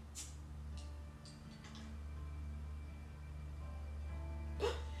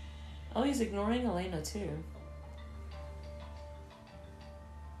 Oh, he's ignoring Elena too.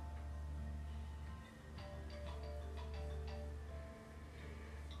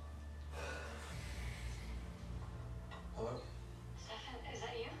 Hello? Stefan, is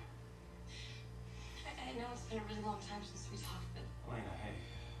that you? I know it's been a really long time since we talked, but Elena, hey.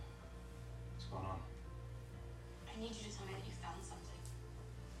 What's going on? I need you to tell me that you found something.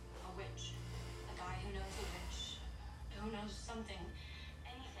 A witch. A guy who knows a witch. Who knows something,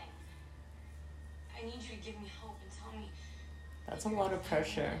 anything. I need you to give me hope and tell me. That's a lot of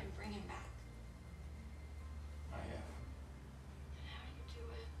pressure. And bring him back. I am. How do you do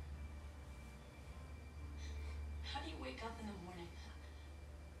it? How do you wake up in the morning?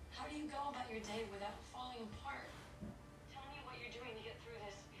 How do you go about your day without falling apart? Tell me what you're doing to get through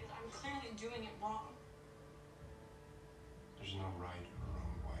this, because I'm clearly doing it wrong. There's no right or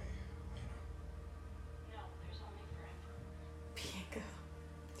wrong way, Elena. No, there's only forever. Pieka.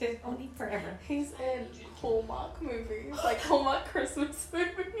 There's only forever. He's in Hallmark movies, like Hallmark Christmas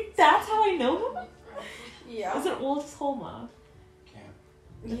movies. That's how I know him? Yeah. Is it all just Hallmark? Can't.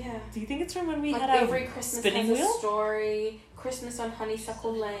 Yeah. Do you think it's from when we Like had every a Christmas spinning has wheel? a story. Christmas on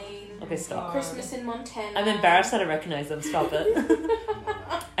Honeysuckle Lane. Okay, stop. Christmas in Montana. I'm embarrassed that I recognize them. Stop it.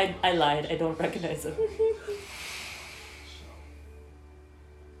 I lied. I don't recognize them. So,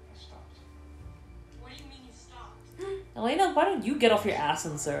 I stopped. What do you mean you stopped? Elena, why don't you get off your ass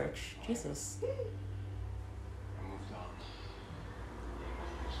and search? Jesus. I moved on.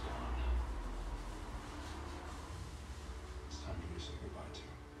 It's gone. It's time for me to say goodbye to.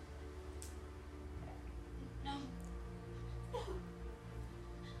 No.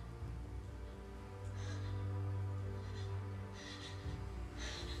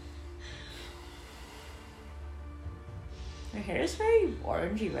 Her hair is very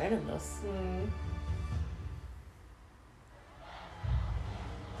orangey red in this.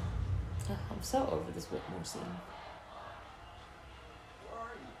 Ugh, I'm so over this Whitmore scene. Where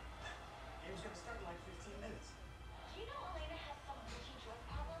are you? Game's gonna start in like 15 minutes. Do you know Elena has some witchy drug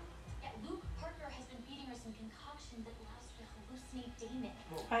problem? Yeah, Luke Parker has been feeding her some concoction that allows her to hallucinate Damon.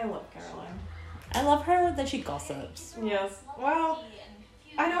 I love Caroline. I love her that she gossips. Yes. Well,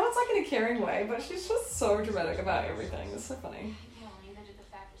 I know it's like in a caring way, but she's just so dramatic about everything. It's so funny. You know, neither did the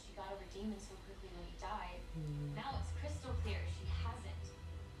fact that she got over Damon so quickly when he died. Now it's crystal clear she hasn't.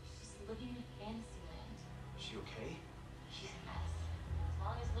 She's living in fantasy land. Is she okay? She's a mess. As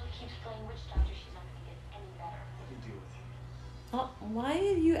long as Luke keeps playing witch doctor, she's not gonna get any better. Let me deal with it. Why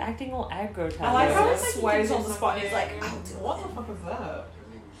are you acting all aggro, I like how Tyler? he sways on the spot and he's like, something. what the fuck is that?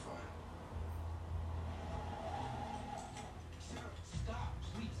 Everything will be fine. Sarah, stop,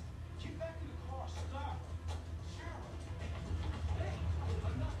 please. Get back in the car. Stop. Sarah. Hey,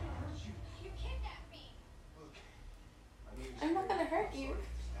 I'm not gonna hurt you. You kidnapped me. Look, I know I'm not gonna hurt you.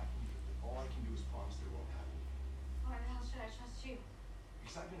 All I can do is promise that it won't happen. Why the hell should I trust you?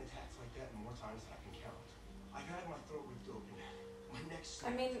 Because I've been attacked like that more times than I can count. I've had my throat ripped open. My neck I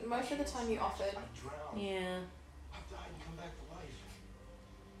snapped. mean, most of the time you offered. I've drowned. Yeah. I've died and come back to life.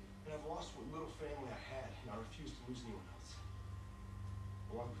 And I've lost what little family I had, and I refuse to lose anyone else. I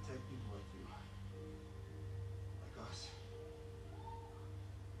want to protect people like you. Like us.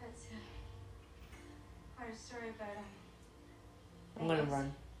 That's quite a story, but I'm gonna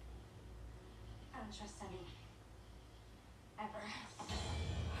run. I don't trust anyone. Ever.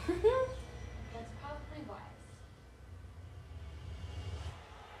 That's probably wise.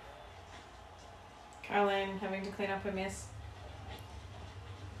 Caroline having to clean up her mess.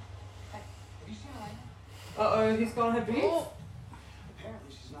 Have you seen Elena? Uh-oh, he's gone her beef. Apparently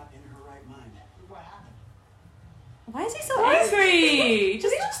she's not in her right mind. What happened? Why is he so angry?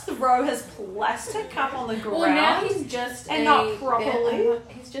 Does he just throw his plastic cup on the ground? Well, now he's just And a not properly?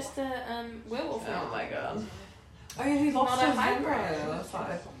 he's just a werewolf. Oh now. my god. Oh yeah, he lost Not a his hybrid. vampire. That's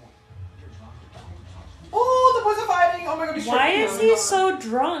fine. Oh, the boys are fighting! Oh my god, he's Why choking is him. he so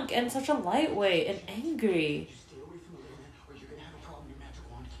drunk and such a lightweight and angry? You stay away from Elena, or you're gonna have a problem your magic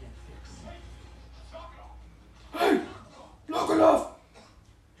wand can't fix. Knock it off!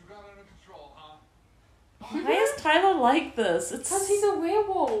 You got it under control, huh? Why is Tyler like this? It's Because he's a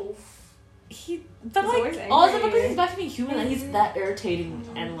werewolf. but He's like always also angry. because he's back to being human and he's that irritating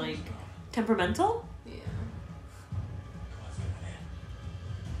and like temperamental. Yeah.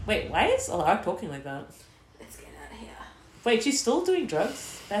 Wait, why is Alara talking like that? Let's get out of here. Wait, she's still doing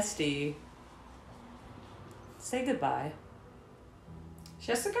drugs? Bestie. Say goodbye.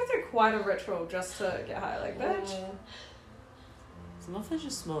 She has to go through quite a ritual just to get high, like, bitch. Some of us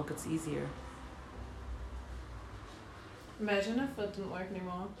just smoke, it's easier. Imagine if it didn't work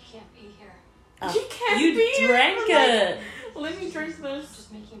anymore. You can't be here. You can't You be here drank for, like, it! Let me drink You're this.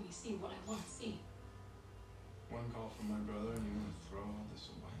 just making me see what I want to see. One call from my brother, and you want to throw all this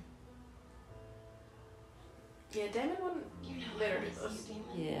away? Yeah, Damon wouldn't You know let I her do want to this. see you,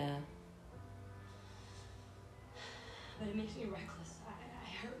 Damon. Yeah. But it makes me reckless.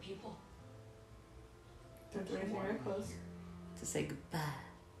 I hurt people. Don't do anything reckless. To say goodbye.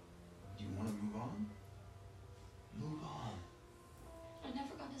 Do you want to move on? Move on. I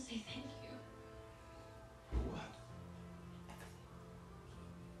never got to say thank you. For what?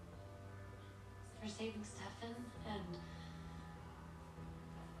 for saving Stefan and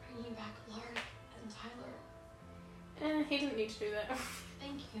bringing back Lark and Tyler. He didn't need to do that.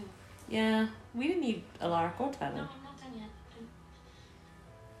 Thank you. Yeah, we didn't need Alaric or No, Tyler. I'm not done yet.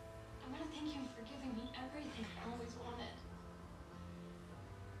 I want to thank you for giving me everything I always wanted.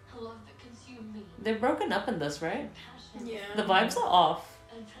 A love that consumed me. They're broken up in this, right? Passion. Yeah. The vibes are off.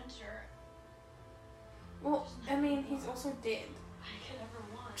 Adventure. Well, I mean, he's also dead. I could ever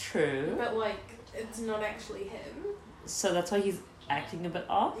want. True. But, like, it's not actually him. So that's why he's acting a bit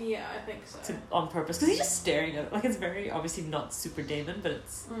off Yeah, I think so. on purpose. Because he's just staring at it. Like, it's very, obviously not super Damon, but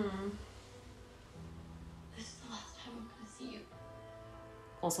it's This is the last time I'm gonna see you.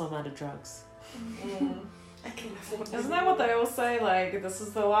 also amount of drugs. I can afford it. Isn't that what they all say? Like, this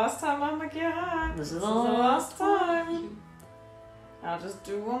is the last time I'm gonna get high. This is This the is the last last time. I'll just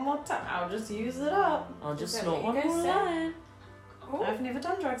do one more time. I'll just use it up. I'll just Is that snort what one you more guys said? line. Oh. I've never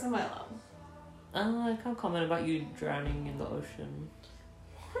done drugs in my life. Oh, I can't comment about you drowning in the ocean.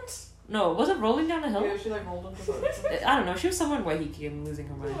 What? No, was it rolling down a hill? Yeah, she like rolled into the ocean. I don't know. She was somewhere in Waikiki and losing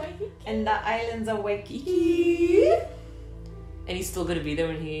her mind. And the islands of Waikiki. And he's still gonna be there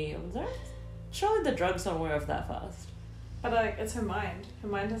when he opens her? Surely the drugs don't wear off that fast. But like, it's her mind. Her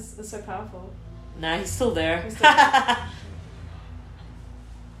mind is so powerful. Nah, he's still there. He's still there.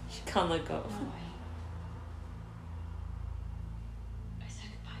 She can't let go. No way. I said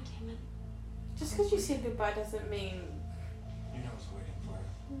goodbye, Damon. Just because you said goodbye doesn't mean... You know what's waiting for you.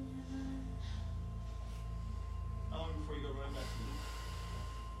 How long before you go running back to me?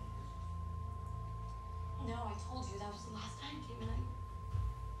 No, I told you that was the last time, Damon.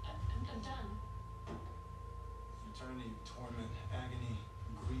 I'm done. Eternity, torment, agony,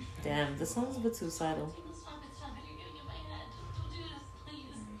 grief. Damn, this sounds a bit suicidal. Damon, stop it, stop it. You're getting in my head. Don't do this, please.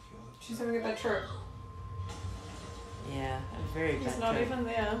 You're gonna feel it. She's having a bad trip. Yeah, a very He's bad not trip. even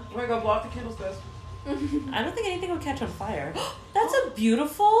there. Oh my god, block the candles first. I don't think anything would catch on fire. That's a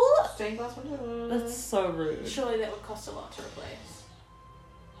beautiful... Stained glass window. That's so rude. Surely that would cost a lot to replace.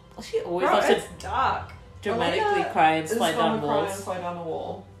 She always Bro, loves to it's dark. dramatically Elena cry and is slide gonna down cry and walls. slide down the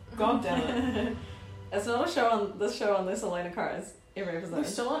wall. God damn it. It's not a show on this show unless Elena cries every We're episode.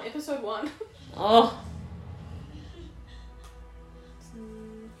 still on episode 1. Oh,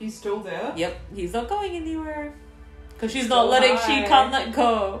 He's still there. yep, he's not going anywhere. Because she's Still not letting, high. she can't let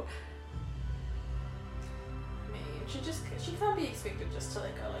go. Man, she can't be expected just to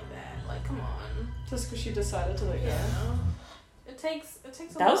let go like that. Like, come on. Just because she decided to let go. Yeah. It takes a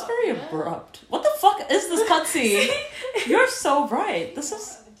That was lot, very you know? abrupt. What the fuck is this cutscene? You're so right. This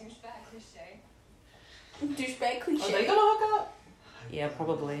is... The douchebag cliche. Douchebag Are cliche. they gonna hook up? Yeah,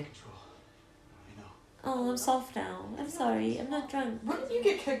 probably. Control. I know. Oh, I'm soft now. I'm sorry. I'm not drunk. Wouldn't you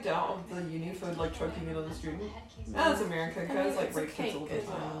get kicked out of the uni for like choking another student? That's America, guys like It's a rape kids all the kink as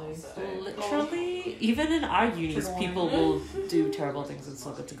time. well, and they so- stay. Literally, even in our unis, Trigger people warning. will do terrible things and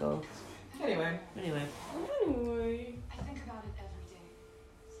still get to go. Anyway, Anyway. Anyway. I think about it every day.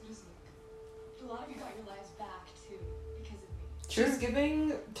 So just look. A lot of you got your lives back too because of me. she's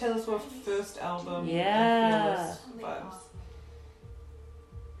giving Taylor Swift's first album. Yeah. Totally Vibes. awesome.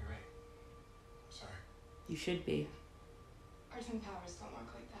 You're right. Sorry. You should be. Our twin powers don't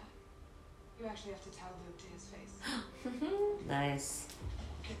work like that. You actually have to tell Luke to his face. Nice.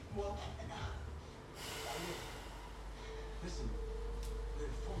 Okay, well, listen,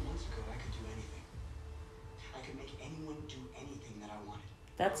 4 months ago I could do anything. I could make anyone do anything that I wanted. I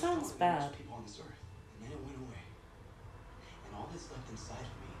That was sounds stronger than most bad. people on this earth, and then it went away. And all that's left inside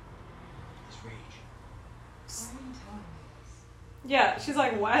of me is rage. Why are you telling me this? Yeah, she's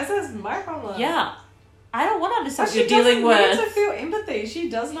like, why is this my problem? Yeah. I don't want to But understand what she you're dealing doesn't need to with. feel empathy. She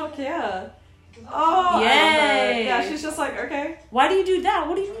does not care. Oh, I love her. Yay. Yeah, she's just like, okay. Why do you do that?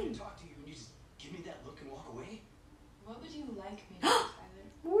 What do you Trying mean? to talk to you and you just give me that look and walk away? What would you like me to do, Tyler?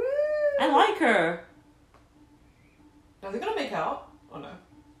 Woo. I like her. Are they gonna make out? Oh no.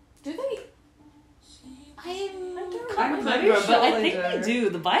 Do they? I don't Can't I'm remember, pretty but sure I they think they do.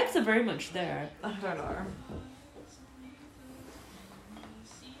 The vibes are very much there. I don't know.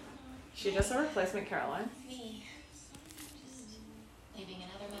 She just a replacement Caroline. Me. Just leaving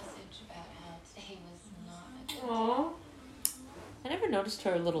another message about how today was not a good day. Aww. I never noticed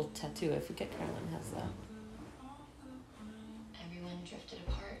her little tattoo. I forget Caroline has that. Everyone drifted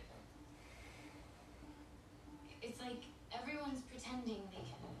apart. It's like everyone's pretending they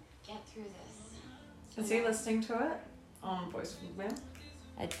can get through this. Is he listening to it on voice man?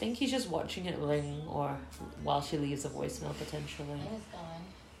 I think he's just watching it ring or while she leaves a voicemail potentially. Lena's gone.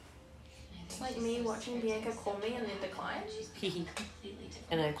 I It's think like she's me so watching scared Bianca to call me and then accept decline. that she's become a completely different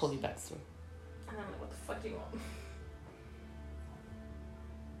And then I call you person. back through. And I'm like, what the fuck do you want?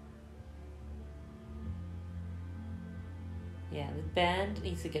 Yeah, the band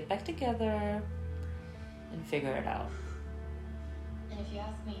needs to get back together and figure it out. And if you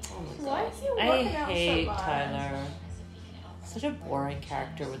ask me, Oh my Why god. is he I working out so hate much? Tyler. Such a boring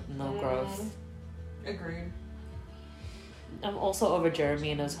character with no growth. Agreed. I'm also over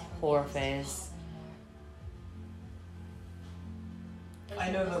Jeremy and his horror phase. I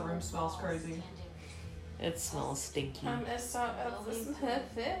know the room smells crazy. It smells stinky. It's so this is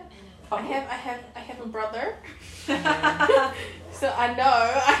perfect. I have a brother, Yeah. so I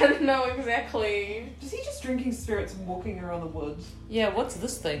know exactly. Is he just drinking spirits and walking around the woods? Yeah, what's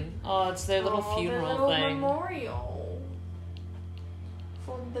this thing? Oh, it's their little Oh, funeral the little thing. memorial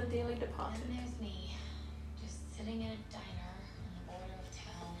for the dearly departed. And there's me, just sitting in a diner on the border of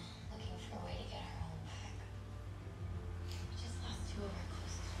town, looking for a way to get our own back. We just lost two of our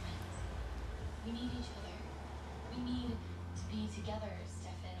closest friends. We need each other. We need to be together,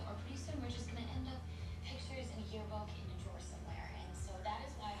 Stefan, or pretty soon we're just gonna end up pictures in a yearbook in a drawer somewhere. And so that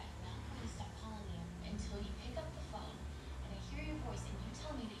is why I'm not going to stop calling you until you pick up the phone and I hear your voice and you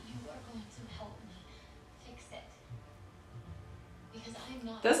tell me that you are going to help me fix it. Because I'm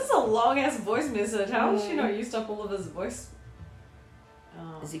not. This is a long ass voice message. How has she not used up all of his voice?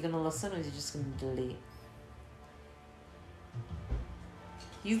 Oh. Is he gonna listen or is he just gonna delete?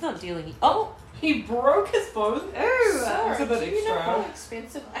 He's not dealing. Oh! He broke his phone. Oh, That's a bit do you know how extra.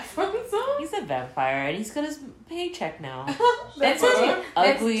 expensive iPhones are? He's a vampire and he's got his paycheck now. That's, That's an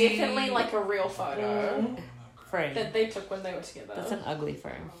that's ugly definitely like a real photo frame. that they took when they were together. That's an ugly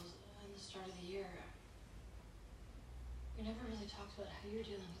frame. In the start of the year, we never really talked about how you were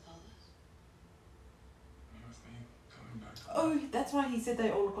dealing with all this. Oh, that's why he said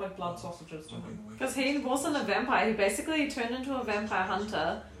they all look like blood sausages to him. Because he wasn't a vampire. He basically turned into a vampire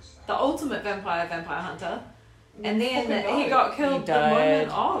hunter. The ultimate vampire hunter. And then Fucking he got killed He the died.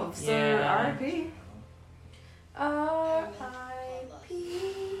 moment of. So Yeah. R.I.P. R.I.P.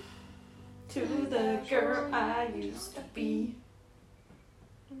 to the girl I used to be.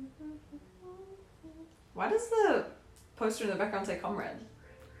 Why does the poster in the background say comrade?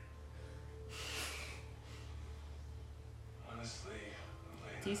 Honestly,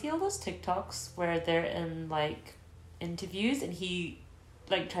 Do you see all those TikToks where they're in like interviews and he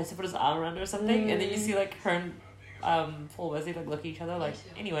like tries to put his arm around her or something and then you see like her and Paul Wesley like look at each other like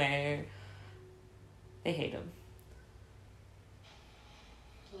anyway. They hate him.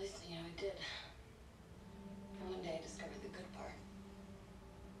 At least, I did. And one day I discovered the good part.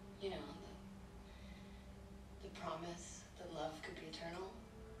 The promise that love could be eternal.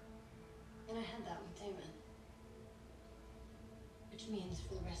 And I had that with Damon. Which means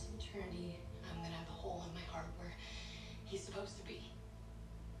for the rest of eternity, I'm gonna have a hole in my heart where he's supposed to be.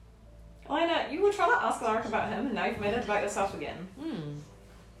 Elena, you were trying to ask Lark about him and now you've made it about yourself again.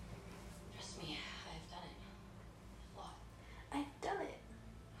 Trust me, I've done it. A lot. I've done it.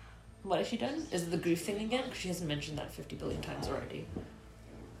 What has she done? Is it the grief thing again? Because she hasn't mentioned that 50 billion times already.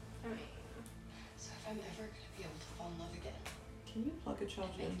 So if I'm ever gonna be able to fall in love again, Can you plug a charger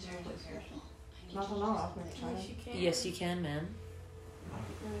I in need your to be PlayStation? careful. I Not need an to hour, use maybe something. Yes, you can. Yes, you can, man.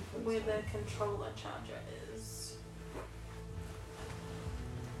 Where the controller charger is.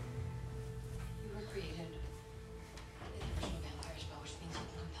 You were created in the original vampire spell, which means you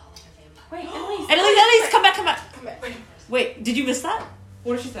can compel other vampires. Wait, Annalise. Annalise, come back, come back! Come back. Wait, did you miss that?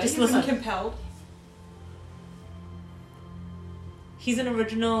 What did she say? Just You've been listen. compelled. He's an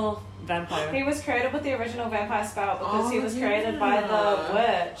original vampire. He was created with the original vampire spell because he Oh, was created by the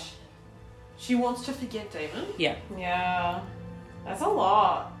witch. She wants to forget Damon. Yeah. Yeah. That's a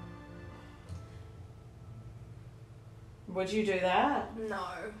lot. Would you do that? No.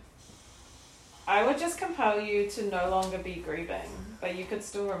 I would just compel you to no longer be grieving, but you could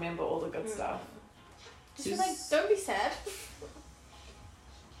still remember all the good stuff. Just be like, don't be sad.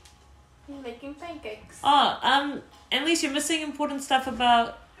 You're making pancakes. Oh, Annalise, you're missing important stuff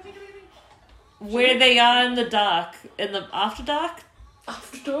about where they are in the dark, in the after dark.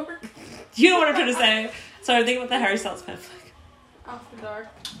 After dark. You know what I'm trying to say. Sorry, I'm thinking about the Harry Styles pamphlet. After dark.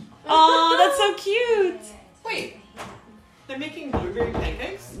 Oh, that's so cute. Wait, they're making blueberry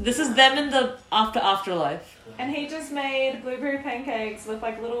pancakes? This is them in the afterlife. And he just made blueberry pancakes with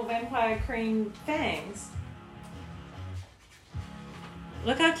like little vampire cream fangs.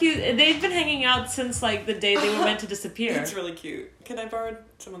 Look how cute. They've been hanging out since like the day they were meant to disappear. It's really cute. Can I borrow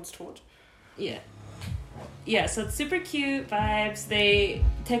someone's torch? Yeah. Yeah, so it's super cute vibes. They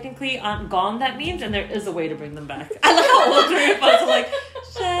technically aren't gone, that means, and there is a way to bring them back. I like how all three of us are like,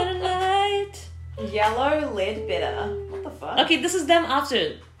 shed a light. Yellow lead bitter. What the fuck? Okay, this is them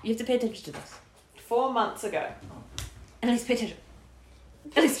after. You have to pay attention to this. 4 months ago. At least pay attention.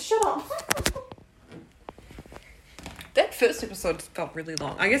 Shut up. That first episode felt really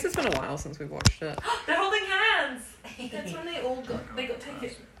long. I guess it's been a while since we've watched it. They're holding hands. That's when they got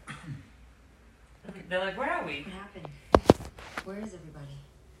taken. They're like, where are we? What happened? Where is everybody?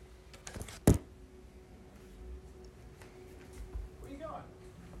 Where you going?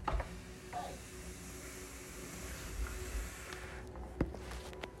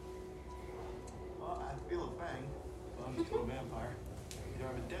 Well, I feel a bang. Well, I'm still a vampire. Either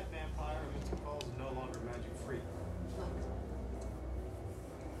I'm a dead vampire or Mr. Falls is no longer magic free.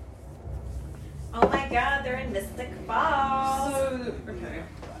 Oh my god, they're in Mystic Falls. So, okay.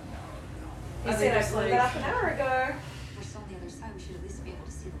 You Are said they I just pulled like- it up an hour ago. We're still on the other side. We should at least be able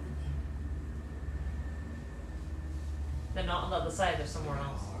to see the living. They're not on the other side, they're somewhere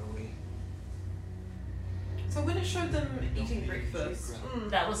else. Are we? So when it showed them eating breakfast,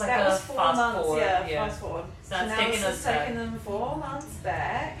 That was like That a was 4 fast months, forward. yeah, fast forward. So that's now taking this us is back. taking them 4 months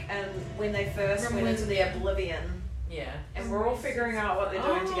back, and when they first Remember went when- into the Oblivion, Yeah. and we're all figuring out what they're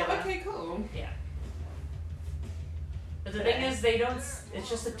doing together. Okay, cool. Yeah. But the thing is, they don't. It's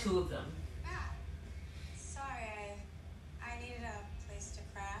just the two of them. Sorry, I needed a place to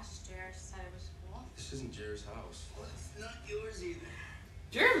crash. Jared said it was cool. This isn't Jared's house. Well, it's not yours either.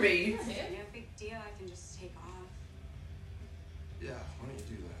 Jeremy. No big deal. I can just take off. Yeah, why don't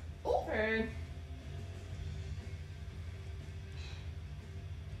you do that? Okay.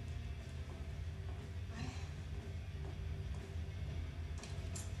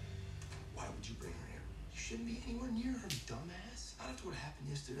 Why would you bring her here? You shouldn't be anywhere near her, dumbass. Not after what happened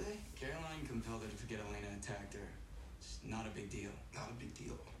yesterday. Caroline compelled her to forget Elena attacked her. It's not a big deal. Not a big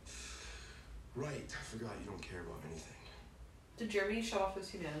deal. Right, I forgot you don't care about anything. Did Jeremy shut off his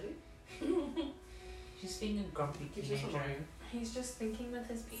humanity? She's being a grumpy He's just teenager. annoying. He's just thinking with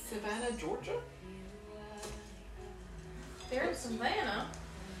his penis. Savannah, Georgia? There's Savannah.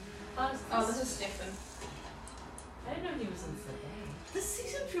 Oh, this is Stefan. I didn't know he was in Savannah. This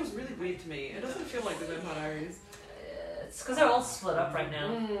season feels really weird to me. It doesn't feel like the Vampire Diaries. It's because they're all split up right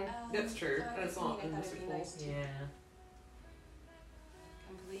now. That's true. And it's not in I thought Mystic it'd be Falls. nice to Yeah.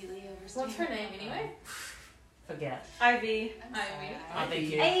 completely overstand. What's her name anyway? Forget. Ivy. I'm sorry. Oh, thank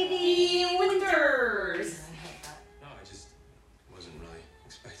you. Ivy Winters. No, I just wasn't really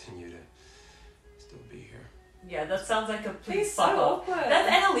expecting you to still be here. Yeah, that sounds like a complete He's fuck so off. awkward. That's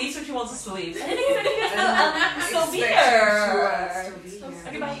Annalise when she wants us to leave. I didn't even get to still be here.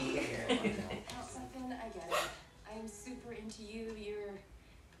 Okay, bye. Stefan, I get it. I am super into you. You're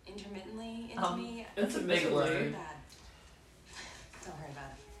intermittently into me. That's a big word. Bad. Don't worry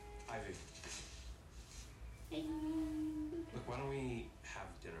about it. Ivy. Look, why don't we have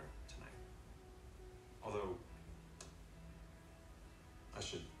dinner tonight? Although, I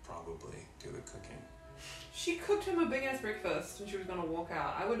should probably do the cooking. She cooked him a big ass breakfast and she was gonna walk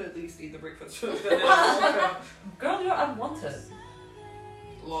out. I would at least eat the breakfast first and then walk out. Girl, you're unwanted.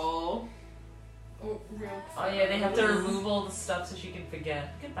 Lol. Oh, real. Oh yeah, they have to remove all the stuff so she can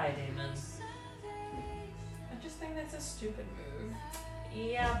forget. Goodbye, Damon. I just think that's a stupid move.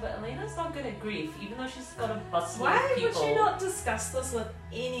 Yeah, but Elena's not good at grief, even though she's got a busload Why of people. would she not discuss this with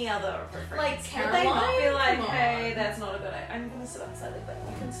any other of her friends? Like Would they not be Caroline? like, Come on. hey, that's not a good idea. I'm gonna sit outside, but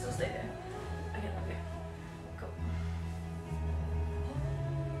you can still stay there. Okay, okay. Cool.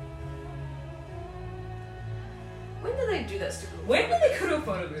 When did they do this to her? When did they go to a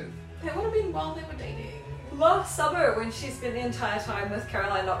photo booth? It would have been while they were dating. Last summer, when she spent the entire time with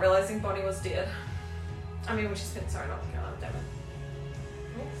Caroline not realizing Bonnie was dead. I mean, when she spent, sorry, not with Caroline, damn it.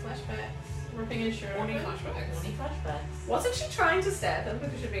 Oh, flashbacks. Ripping his shirt. Morning flashbacks. Morning flashbacks. Wasn't she trying to stab him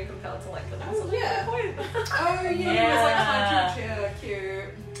because she'd been compelled to like kill him? Oh, So yeah. point. Oh, yeah. He was like climbed to a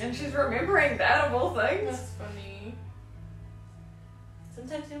chair. Cute. And she's remembering that of all things. That's funny.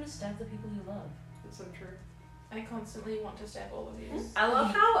 Sometimes you want to stab the people you love. That's so true. I constantly want to stab all of you. I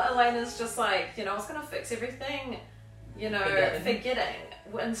love how Elena's just like, you know, it's gonna fix everything, you know, forgetting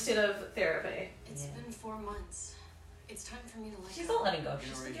instead of therapy. It's been 4 months. It's time for me to let She's go. not letting go. You're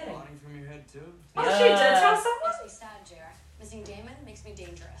She's already forgetting. plotting from your head too? Oh, she did tell someone? Makes me sad, JR. Missing Damon makes me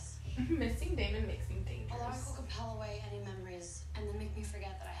dangerous. Missing Damon makes me Alaric dangerous. will compel away any memories and then make me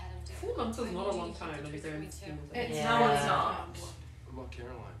forget that I had him do. 4 months is I not a need long you to keep time the in the truth from grand me, scheme too. of things. Yeah. No, it's not. What about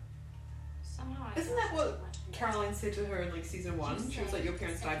Caroline? Somehow I Isn't feel that like what too much of a Caroline said to her in like season 1? She was like, your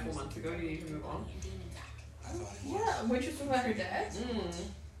parents died 4 months ago, you need to move on. And Damon back. I thought he was. Yeah, when she's talking about her dad.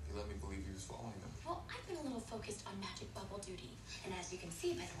 He let me believe he was following them. Well, I've been a little focused on magic bubble duty, and as you can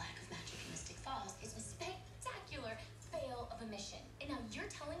see by the lack of magic in Mystic Falls, it's a spectacular fail of a mission. And now you're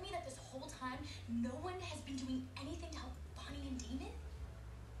telling me that this whole time, no one has been doing anything to help Bonnie and Damon?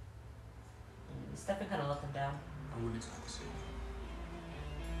 Stefan kind of let them down. I wouldn't exactly say that.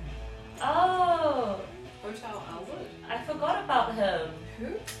 Oh! Hotel Albert? I forgot forgot about him. Who?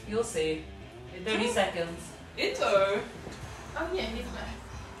 You'll see. In 30 seconds. Ito. Oh yeah, he's back.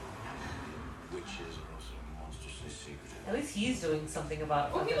 Witches are also monstrously secretive. At least he's doing something about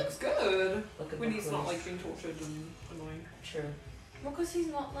it. Oh, he looks good. Look at When the he's not clues. like being tortured and annoying. True. Well, because he's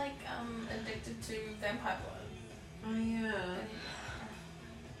not like addicted to vampire blood. Oh yeah.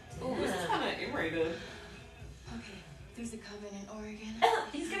 Oh, this is kind of M-rated. Okay, there's a coven in Oregon.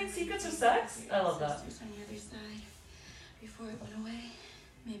 He's getting secrets of sex? I love that. Sisters on the other side. Before it went away,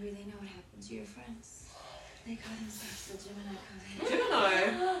 maybe they know what happened to your friends. They call themselves the Gemini Coven. Gemini?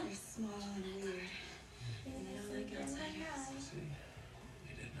 They're small and weird. And they don't like outsiders. See,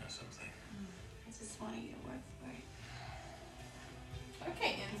 you did know something. I just wanted you to work for it.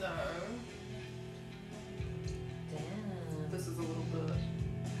 Okay, Enzo. Damn. This is a little bit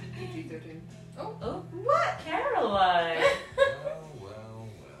PG-13. Oh. Oh, what? Caroline! Well.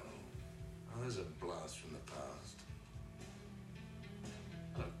 Oh, there's a blast from the past.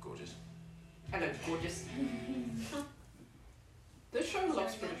 Hello, gorgeous. Hello, gorgeous. This show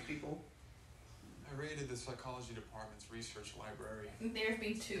loves British people. I raided the psychology department's research library. There's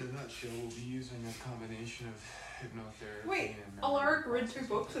been two. In a nutshell, we'll be using a combination of hypnotherapy Wait, and Alaric read 2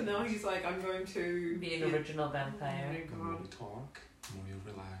 books and now he's like, I'm going to Be an original vampire. Oh my The more god. you talk, the more you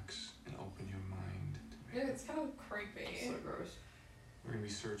relax and open your mind to Yeah, make. it's kind of creepy. So gross. We're going to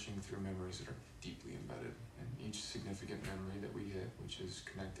be searching through memories that are deeply embedded, and each significant memory that we hit, which is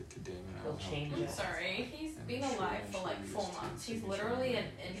connected to Damon, He'll will help change you. I'm sorry, he's And been it should alive for like eventually 4 lead us to months. He's signature literally an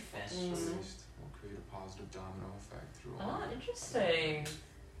memory. infant. We'll create a positive domino effect through all. Oh, interesting.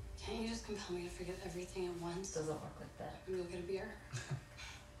 Can't you just compel me to forget everything at once? Doesn't work like that. And go get a beer?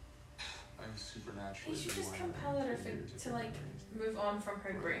 I'm supernaturally. You should just rewiring compel her years of to like memories. move on from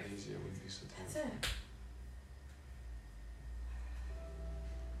her grief. Amnesia would be so That's terrible. it.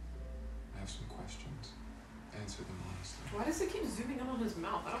 I have some questions. Answer them honestly. Why does it keep zooming in on his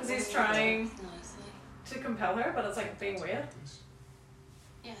mouth? I don't Because he's know. trying Honestly. to compel her, but it's like being weird.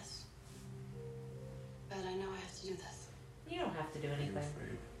 Yes. But I know I have to do this. You don't have to do Are you anything.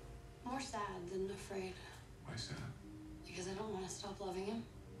 afraid? More sad than afraid. Why sad? Because I don't want to stop loving him.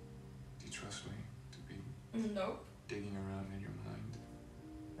 Do you trust me to be Nope. digging around in your mind?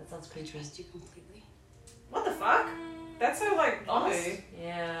 That sounds I creepy. trust you completely. What the fuck? That's so like lost. Why?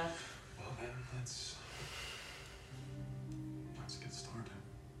 Yeah. Well then, let's get started.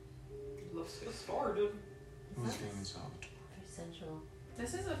 Let's get started. Who's getting Salvatore? Very sensual.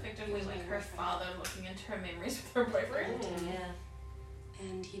 This is effectively He was like my her boyfriend. father looking into her memories with her boyfriend. Yeah.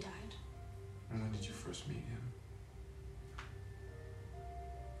 And he died. And when did you first meet him?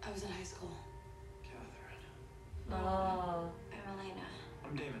 I was in high school. Catherine. Oh. I'm Elena.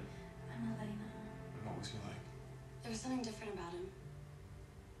 I'm Damon. I'm Elena. And what was he like? There was something different about him.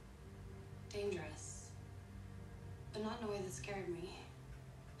 Dangerous. But not in a way that scared me.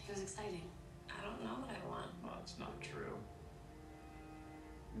 He was exciting. I don't know what I want. Well, it's not true.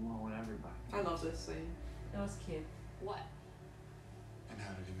 You want what everybody. I love this scene. It was cute. What? And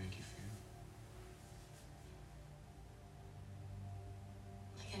how did he make you feel?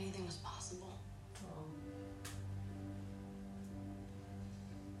 Like anything was possible. Oh.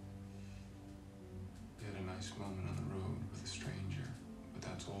 You had a nice moment on the road with a stranger, but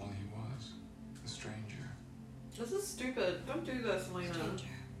that's all he was. A stranger. This is stupid. Don't do this, Elena. Stranger.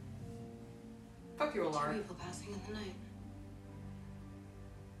 Fuck you, Two Alaric. people passing in the night.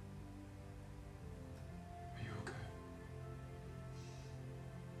 Are you okay?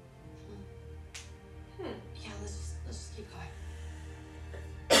 Yeah, let's just keep going.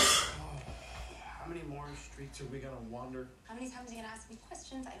 How many more streets are we gonna wander? How many times are you gonna ask me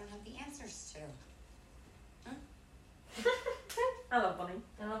questions I don't have the answers to? I love Bonnie.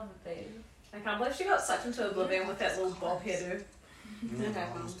 I love the face. I can't believe she got sucked into oblivion with that little bob hairdo. They're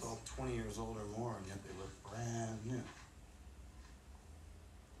happens. almost all 20 years old or more, and yet they look brand new.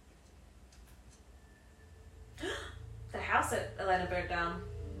 The house that Elena burnt down.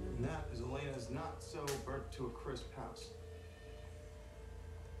 And that is Elena's not so burnt to a crisp house.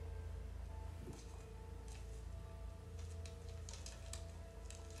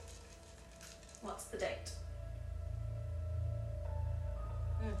 What's the date?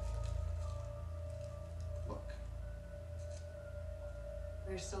 Look.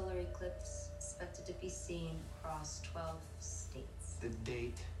 Rare solar eclipse expected to be seen across 12 states. The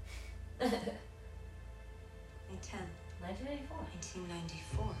date. May 10, 1984.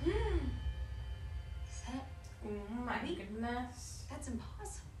 1994. Is that? Oh my goodness. That's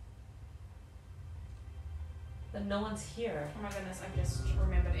impossible. But no one's here. Oh my goodness, I just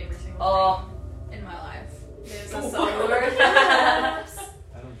remembered every single Oh. thing in my life. There's a solar eclipse.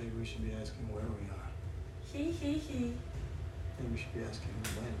 I don't think we should be asking where we are. He. think we should be asking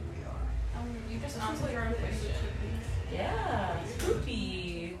when we are. You just answered your own question. Yeah,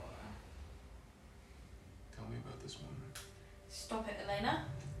 spooky. Tell me about this moment. Stop it, Elena.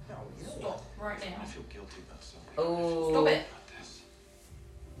 Stop right I now. feel guilty about something. Oh. Stop it.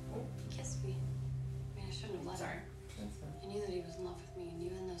 He kissed me. I mean, I shouldn't have let Sorry. him. I knew that he was in love with me, and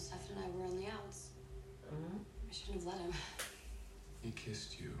even though Stefan and I were on the outs, I shouldn't have let him. He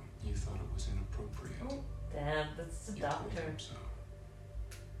kissed you. You thought it was inappropriate. Damn, that's the You told doctor. him so.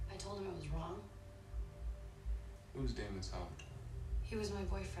 I told him it was wrong. Who's Damon Salvatore? He was my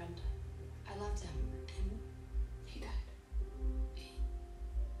boyfriend. I loved him, and he died. He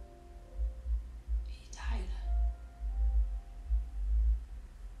died.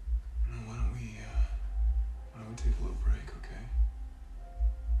 Why don't we take a little break, okay?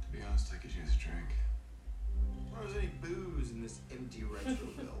 To be honest, I could use a drink. Where was any booze in this empty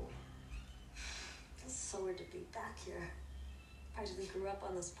retroville? It's so weird to be back here. Practically grew up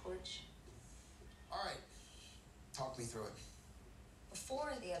on this porch. Alright. Talk me through it. Before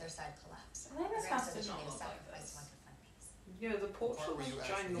the other side collapsed, I think this Graham has said to we should not make a look like sacrifice this. to make a fun piece. Yeah, the portrait was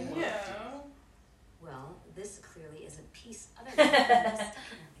ginormous. Yeah. Well, this clearly isn't peace other than I'm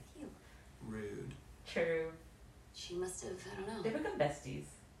stuck in it with you. Rude. True. She must have, I don't know, They become besties.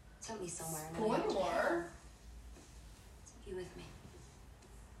 sent me somewhere and then I had to Spoiler. be with me.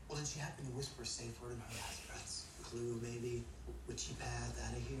 Well, did she happen to whisper a safe word in her last breaths? Clue, maybe? Witchy path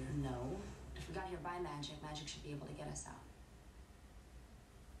out of here? No. If we got here by magic, magic should be able to get us out.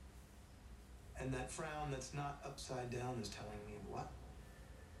 And that frown that's not upside down is telling me what?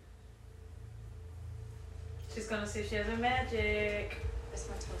 She's gonna see if she has her magic.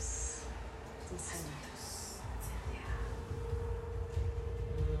 Bismuthos. It's in cinder.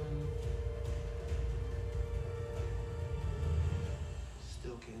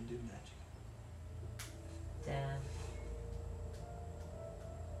 Still can't do magic. Damn.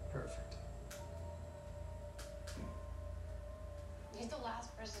 Perfect. He's the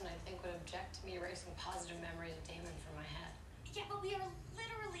last person I think would object to me erasing positive memories of Damon from my head. Yeah, but we are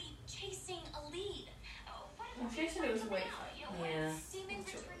literally chasing a lead. Oh, what if Well, Jason, it was way Yeah. Damon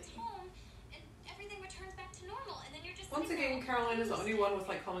returns home and everything returns back to normal, and then you're just Once sitting again, there Caroline is the only one with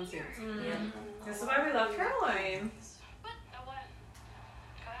like common sense. Yeah. This is why we love Caroline. What? What?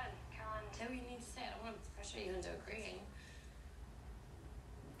 Go ahead, Caroline. Say what you need to say. I don't want to pressure you into agreeing.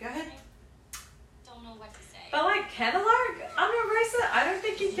 Go ahead. Don't know what to say. But like, can Alaric erase it? I don't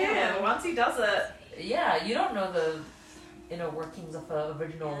think he can. Yeah. Once he does it. Yeah, you don't know the inner workings of the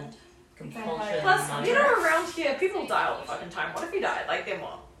original compulsion. Plus, mind. you know, around here, people die all the fucking time. What if he died? Like, then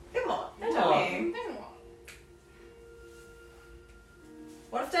what? Then what? Then Tell what? me.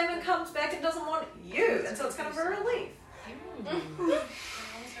 What if Damon comes back and doesn't want you? And so it's kind of a relief. For my own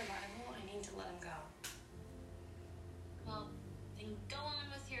survival, I need to let him go. Well, then go on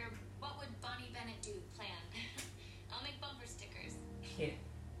with your what would Bonnie Bennett do plan. I'll make bumper stickers. Cute.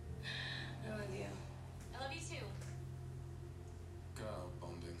 I love you. I love you too. Girl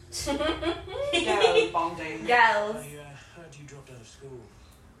bonding. Yeah, bonding. Gals. I heard you dropped out of school.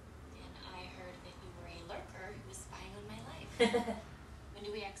 And I heard that you were a lurker who was spying on my life. When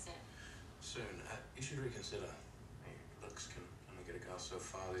do we exit? Soon. You should reconsider. Looks can only get a girl so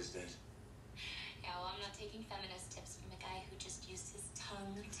far these days. Yeah, well, I'm not taking feminist tips from a guy who just used his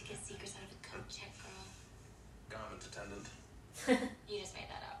tongue to get secrets out of a coat check girl. Garment attendant. You just made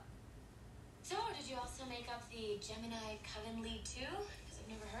that up. So, did you also make up the Gemini Coven League too? Because I've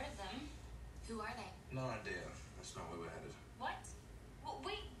never heard of them. Who are they? No idea. That's not where we're headed. What?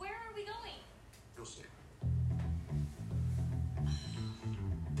 Wait, where are we going? You'll see.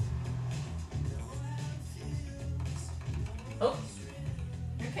 Oh,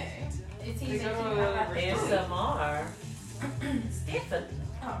 Okay. It's They easy to go have ASMR. Stefan.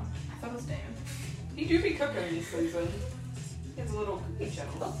 Oh, I thought it was Dan. He do be cooking this season. He has a little cookie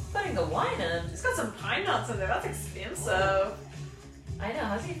channel. Putting the wine in. It's got some pine nuts in there. That's expensive. I know.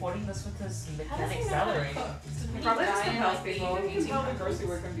 How's he affording this with his How does mechanic he know how to salary? cook? Didn't Probably he just die can in, help like, people. the You can tell the 1800s? grocery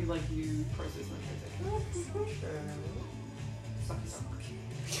work and be like, you process my transaction.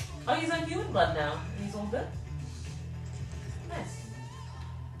 Oh, he's on human blood now. He's all good. Nice.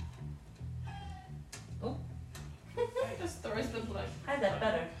 Oh, Just throws the blood. hide that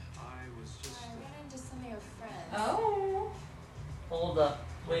better. I was just. I ran into some of your friends. Oh. Hold up.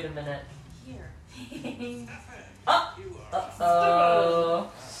 Wait a minute. Here. Oh.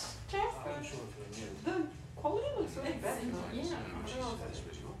 Uh-oh. I wasn't sure if you knew. The quality looks really bad. Yeah. This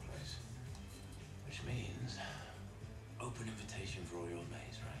was your place. Which means open invitation for all your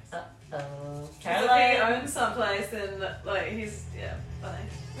mates, right? Uh-oh. If he Caroline. owns someplace, then like he's funny.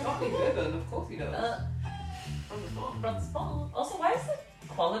 Not in Durban, of course he does. From the spa. Also, why is the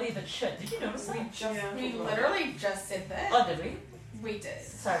quality of it shit? Did you notice that? We literally just said that. Oh, did we? We did.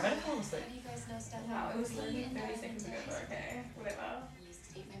 Sorry, my phone was like. How do you guys know stuff? No, it was literally 30 seconds ago, but okay. Whatever. I used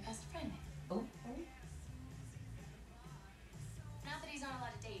to date my best friend. Oh. Not that he's not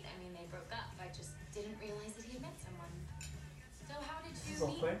allowed to date. I mean, they broke up. I just didn't realize that he had met someone. So how did you This is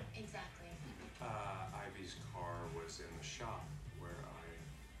meet? awkward. Exactly. Ivy's car was in the shop where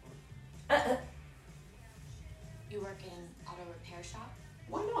You work in an auto repair shop?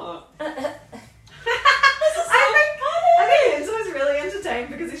 Why not? I think Enzo is really entertained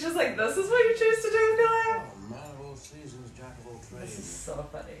because he's just like, this is what you choose to do with your life. Oh, man of all seasons, jack of all trades. This is so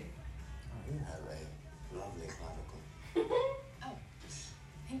funny. Oh, you have a lovely clavicle. Oh,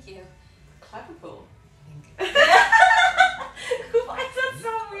 thank you. Clavicle. Who finds that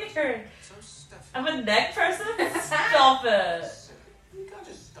so weird? So Stephanie. I'm a neck person? Stop it. You can't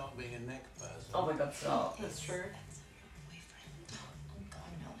just stop being a neck person. Oh my god, stop. That's true. Oh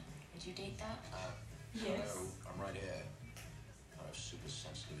god, no. Would you date that? Yes. I'm right here. I have super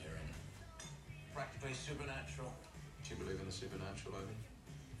sensitive hearing. Practically supernatural. Do you believe in the supernatural, Ivy?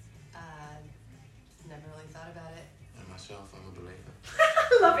 Never really thought about it. And myself, I'm a believer.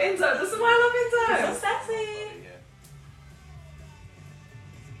 I love Enzo. This is why I love Enzo. So sexy.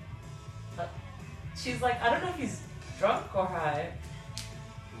 She's like, I don't know if he's drunk or high.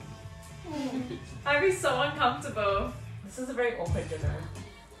 I'd be so uncomfortable. This is a very awkward dinner.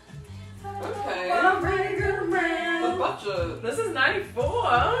 Okay. What a very good man. The budget. This is 94,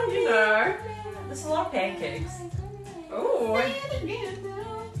 you know. This is a lot of pancakes. Ooh.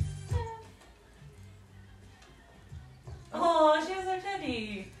 Oh, she has her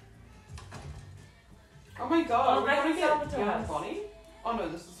teddy. Oh my god, Oh, we're Maggie gonna get Salvatore young has- Bonnie? Oh no,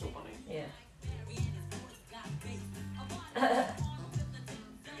 this is still Bonnie. Yeah.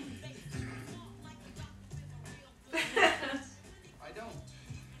 I don't.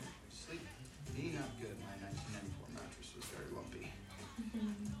 Sleep. Me, not good. My 1994 mattress was very lumpy.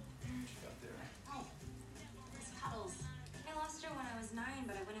 She got there. Oh, Miss Cuddles. I lost her when I was 9,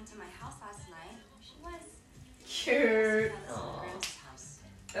 but I went into my house last night. She was. Cute. Now this is Graham's house.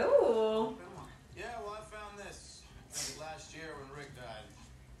 Ooh. Grandma. Yeah, well, I found this. Like last year when Rick died.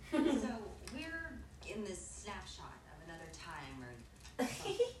 So we're in this snapshot of another time where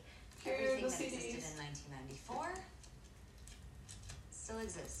everything that existed in 1994 still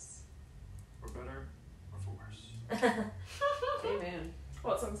exists. For better or for worse. Amen.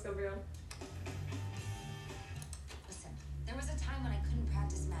 What song's gonna be on? Listen, there was a time when I couldn't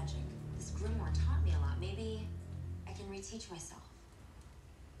practice magic. This grimoire taught me a lot. Maybe I can reteach myself.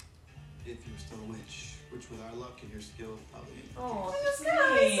 If you're still a witch, which with our luck and your skill, probably. Oh, This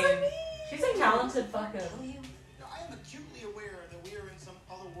guy is so sweet. neat. She's a talented fucker. Will you? Now, I am acutely aware that we are in some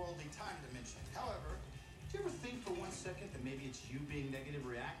otherworldly time dimension. However, do you ever think for 1 second that maybe it's you being negative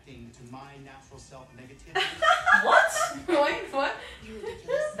reacting to my natural self negativity? What? Wait, what? You're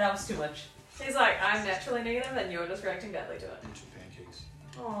ridiculous. That was too much. He's like, I'm naturally negative and you're just reacting badly to it. Eat your pancakes.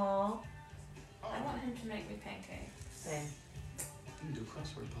 Aww. I want him to make me pancakes. Same. You can do a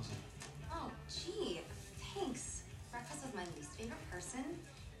crossword puzzle. Oh, gee, thanks. Breakfast with my least favorite person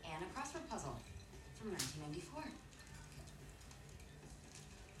and a crossword puzzle from 1994.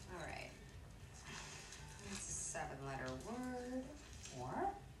 All right. It's a 7-letter word.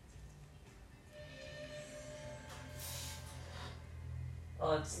 Or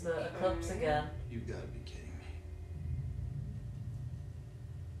Oh, it's the eclipse again. You've got to be kidding me.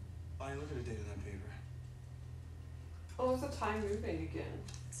 Bonnie, look at the date of that paper. Oh, is the time moving again?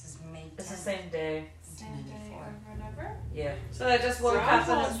 this is May 10th. It's the same day. Same day over and over. Yeah. So they just woke up and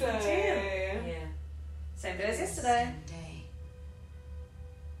Groundhog it's the 10th. Day. Yeah. Same day as yesterday. Same day.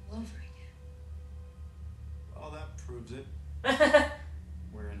 All over again. Well, that proves it.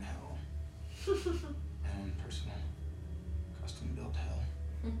 We're in hell. My own personal, custom-built hell.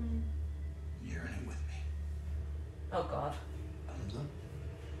 You're in it with me. Oh god. Thumbs up.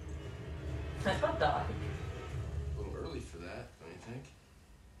 I got dark. A little early for that, don't you think?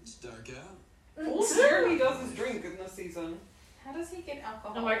 It's dark out. All Jeremy does is drink in this season. How does he get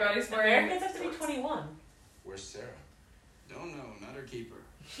alcohol? Oh my god, he's wearing. Americans have to be 21. Where's Sarah? Don't know, not her keeper.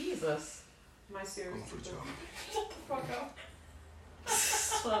 Jesus. My series. Going for a jog. Fuck off.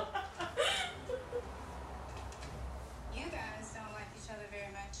 You guys don't like each other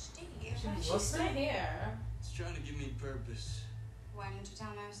very much, do you? She was She's still listening? here. It's trying to give me purpose. Why didn't you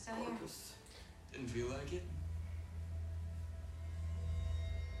tell me I was still here? Didn't feel like it.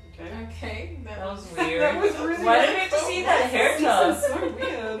 Okay. Okay, That was weird. That was really Why did we have to see that hair tub? This is so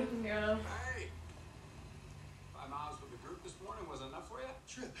weird. Yeah. Hey! 5 miles with the group this morning was enough for you?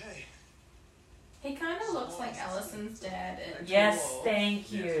 Trip, hey. He kind of looks like Allison's dad in Yes, Teen Wolf.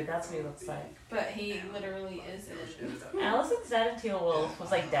 thank you. That's what he looks like. But he literally isn't. Allison's dad in Teen Wolf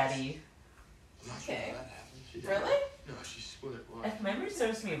was like daddy. Okay. Really? No, she split it. If memory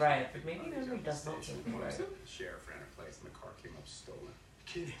serves me right, but maybe memory does not serve me right. Sheriff ran her place and the car came up stolen.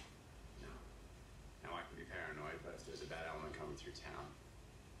 Kidding. No. Now I can be paranoid, but if there's a bad element coming through town,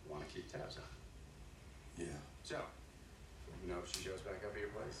 I want to keep tabs on it. Yeah. So, you know if she shows back up at your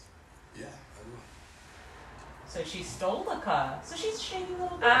place? Yeah, I will. So she stole the car. So she's a shady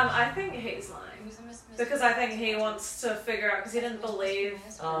little bitch. I think he's lying. Because I think he wants to figure out, because he didn't believe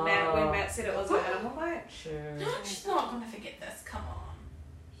Matt when Matt said it was an animal bite. Sure. She's not gonna forget this. Come on.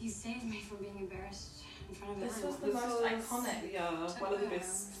 He saved me from being embarrassed in front of This was everyone. the most iconic. Yeah, one of the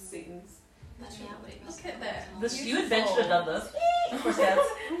best scenes. Literally. Look at that. You had mentioned done this. Of course, yes.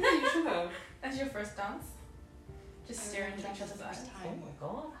 You should have. That's your first dance? Just staring into each other's eyes. Oh my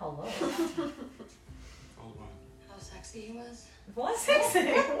god, hello. How sexy he was. What? Sexy?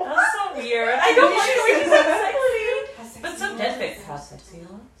 That's so weird. I don't like the way you said sexy. But so dead fake. How sexy he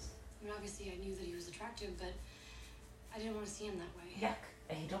was. I mean, obviously I knew that he was attractive, but I didn't want to see him that way. Yuck.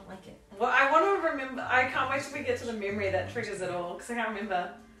 I don't like it. Well, I want to remember. I can't wait till we get to the memory that triggers it all, because I can't remember.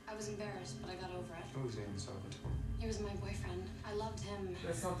 I was embarrassed, but I got over it. Who was Damon Salvatore? He was my boyfriend. I loved him.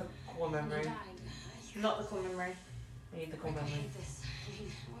 That's not the core memory. He died. Not the core memory. We need the core Rick, I memory. hate this. I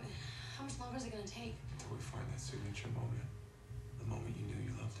mean, how much longer is it going to take? Till we find that signature moment. The moment you knew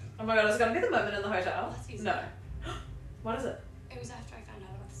you loved him. Oh my god, it's going to be the moment in the hotel. That's easy. No. What is it? It was after I found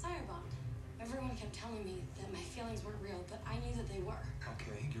out about the sire bond. Everyone kept telling me that my feelings weren't real, but I knew that they were.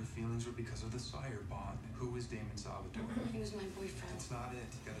 Okay, your feelings were because of the sire bond. Who is Damon Salvatore? He was my boyfriend. That's not it.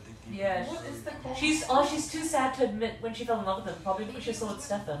 You gotta dig deeper. Yeah. What is the core? She's too sad to admit when she fell in love with him. Probably because she saw with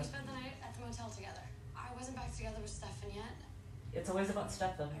Stefan. We spent the night at the motel together. I wasn't back together with Stefan yet. It's always about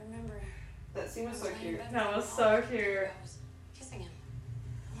Stefan. I remember That scene was so cute. That was so cute. I was kissing him.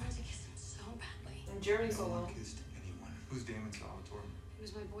 I wanted to kiss him so badly. And Jeremy so No well. one kissed anyone. Who's Damon Salvatore? He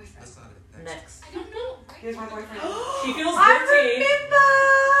was my boyfriend. That's not it. Next. I don't know. Here's my boyfriend. She feels I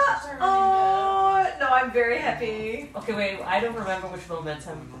guilty. remember! Oh, no, I'm very happy. Okay, wait. I don't remember which moments.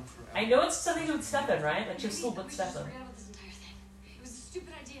 I know it's something to do with Stefan, right? Like she's still with We just Stefan. forget about this entire thing. It was a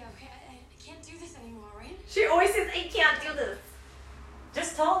stupid idea, okay? I can't do this anymore, right? She always says, I can't do this.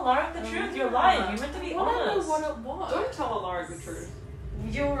 Just tell Lauren the truth. You're lying. You're meant to be I don't know honest. what it was. Don't tell Alara the truth.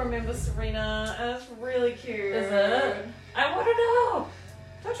 You'll remember Serena, and it's really cute. Is it? I want to know.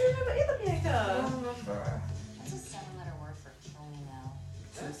 Don't you remember either, I Bianca? don't remember. That's a 7-letter word for kill me now.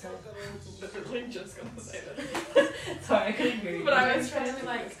 Literally just gonna say that. Sorry, I couldn't hear you. But I was trying to be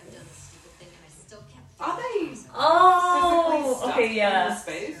like, I've done this stupid thing and I still can't Are they Oh, physically stuck okay, in yeah. the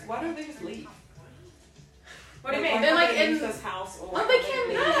space? Why don't they just leave? what do you mean? Why They're can't like they in. leave this house or Oh, why they can't can't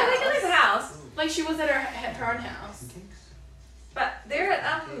leave leave. the Yeah, they can house? leave the house. Like she was at her own house. But they're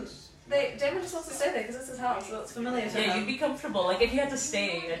at, Damon just wants to stay there because it's his house, so it's familiar to Yeah, him. you'd be comfortable. Like if you had to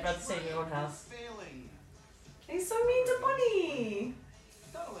stay, I'd rather stay in your own house. Failing. He's so mean to Bonnie.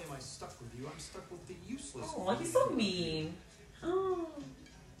 Not only am I stuck with you, I'm stuck with the useless. Oh, he's so mean. Oh.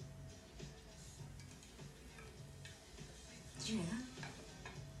 Did you hear that?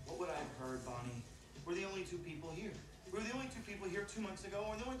 What would I have heard, Bonnie? We're the only two people here. We were the only two people here 2 months ago, and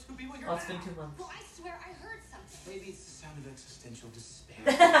we're the only two people here Oh, it's now. been 2 months. Well, I swear I heard something. Maybe it's the sound of existential despair.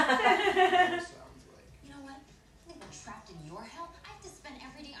 Sounds like. You know what? I think we're trapped in your hell. I have to spend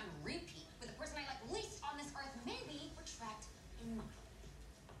every day on repeat with the person I like least on this earth. Maybe we're trapped in mine.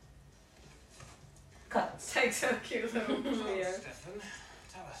 Cuts. Takes a cute little video. Stefan,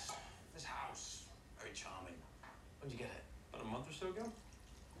 tell us. This house, very charming. When'd you get it? About a month or so ago?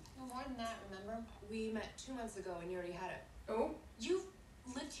 No more than that, remember? We met 2 months ago and you already had it. Oh. You've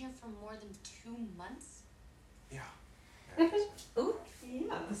lived here for more than 2 months? Yeah. Ooh,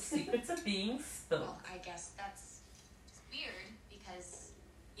 yeah. The secrets are being spilled. Well, I guess that's just weird because,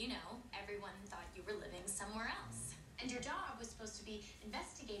 you know, everyone thought you were living somewhere else. And your job was supposed to be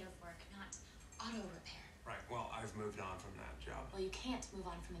investigative work, not auto repair. Right, well, I've moved on from that job. Well, you can't move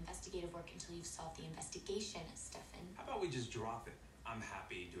on from investigative work until you've solved the investigation, Stefan. How about we just drop it? I'm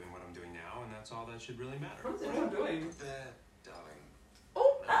happy doing what I'm doing now, and that's all that should really matter. What is everyone doing? There, darling.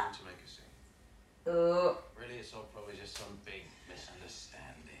 Oh, No need to make a scene. uh, Really, it's all probably just some big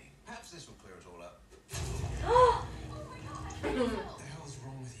misunderstanding. Perhaps this will clear it all up. oh, What the hell is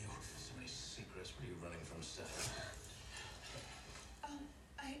wrong with you? So many secrets. What are you running from, Stefan?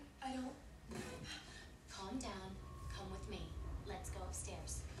 I don't. Calm down. Come with me. Let's go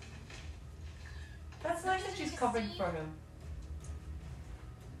upstairs. that's nice that she's covering for him.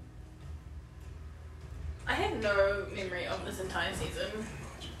 I have no memory of this entire season.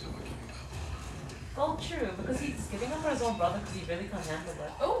 What you're talking about. true, because he's giving up on his own brother because he really can't handle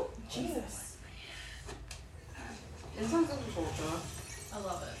it. Oh, Jesus. It sounds like torture. I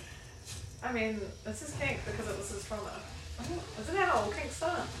love it. I mean, it's his kink because it was his trauma. Isn't that all kink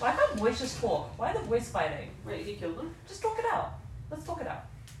stuff? Why can't boys just talk? Why are the boys fighting? Wait, he killed him? Just talk it out. Let's talk it out.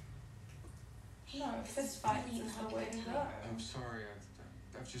 No, fist fight is the way to go. I'm sorry,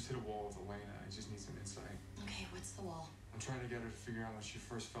 I've just hit a wall with Elena. I just need some insight. Okay, what's the wall? I'm trying to get her to figure out when she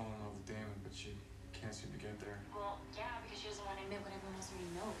first fell in love with Damon, but she can't seem to get there. Well, yeah, because she doesn't want to admit what everyone else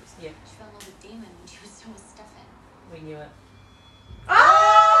already knows. Yeah. She fell in love with Damon when she was still with Stefan. We knew it.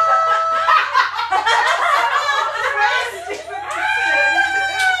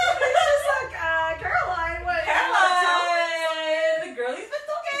 Caroline, what? Caroline! The girlie's been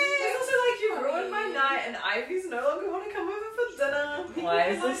talking! It's also like, you ruined my night and Ivy's no longer want to come over for dinner. Why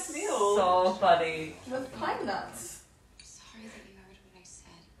is this so funny? With pine nuts. Sorry that you heard what I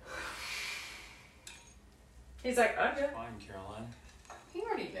said. He's like, okay. Fine, Caroline. He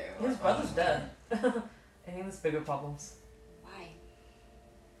already knew. His brother's dead. I think there's bigger problems. Why?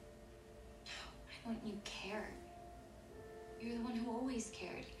 I want you care. You're the one who always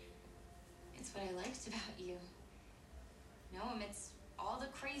cared. It's what I liked about you. No, amidst all the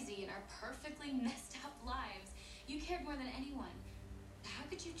crazy in our perfectly messed up lives, you cared more than anyone. How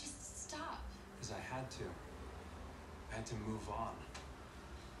could you just stop? Because I had to. I had to move on.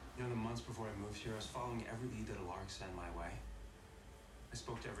 You know, the months before I moved here, I was following every lead that Alaric sent my way. I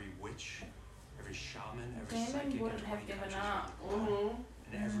spoke to every witch, every shaman, every Damon psychic, wouldn't every have given country up.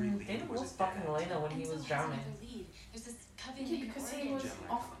 and every lead David was was a fucking dead end. Elena when he was drowning. There's this coven Yeah, in because he Oregon. was Gemini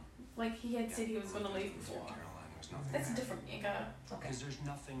off. Like he had said he was going to leave before. Caroline, there's nothing That's there. different, Ego. Because there's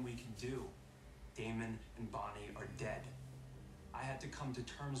nothing we can do. Damon and Bonnie are dead. I had to come to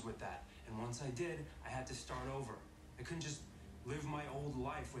terms with that. And once I did, I had to start over. I couldn't just live my old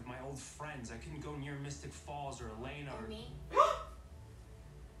life with my old friends. I couldn't go near Mystic Falls or Elena or... Me?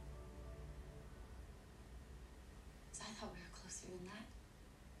 So I thought we were closer than that.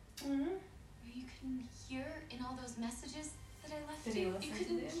 Mm-hmm. Where you couldn't hear in all those messages that I left Did he you. listen You to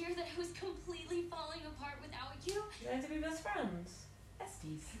couldn't them? hear that I was completely falling apart without you. You guys to be best friends.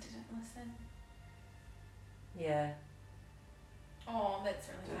 Besties. He didn't listen. Yeah. Oh, that's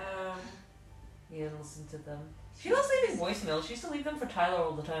really good. You didn't listen to them. She loves leaving voicemails. She used to leave them for Tyler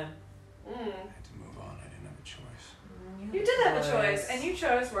all the time. I had to move on. I didn't have a choice. You did have a choice, and you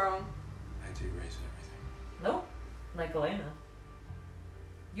chose wrong. I had to erase everything. Nope. Like Elena.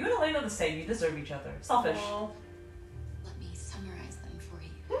 You and Elena are the same. You deserve each other. Selfish. Let me summarize them for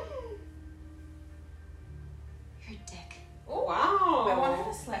you. You're a dick. Oh, wow. I want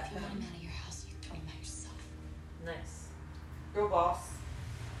her to slap If you him. want him out of your house, you throw him out yourself. Nice. Girl boss.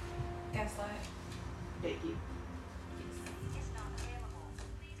 Gaslight. Becky.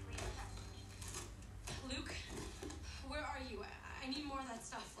 Luke, where are you? I need more of that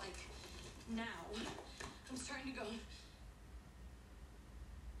stuff, like, now. I'm starting to go.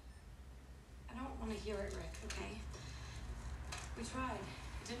 I don't want to hear it, Rick, okay? We tried.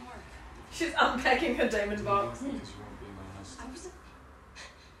 It didn't work. She's unpacking her Damon box. Because you weren't being honest. I was...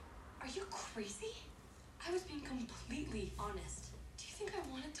 Are you crazy? I was being completely honest. Do you think I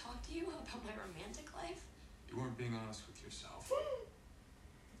want to talk to you about my romantic life? You weren't being honest with yourself.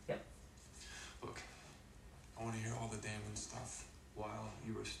 Yep. Look, I want to hear all the Damon stuff while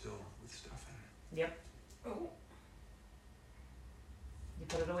you were still with Stefan. Yep. Oh. You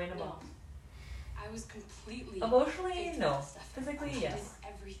put it away in a box. I was completely... Emotionally, faithful no. to Stefan. Physically, I yes. did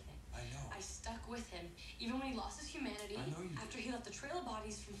everything. I know. I stuck with him, even when he lost his humanity. I know you After he left the trail of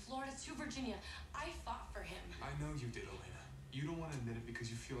bodies from Florida to Virginia, I fought for him. I know you did, Elena. You don't want to admit it because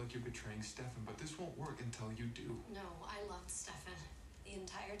you feel like you're betraying Stefan, but this won't work until you do. No, I loved Stefan the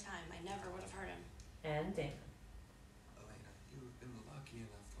entire time. I never would have hurt him. And Damon. Elena, you've been lucky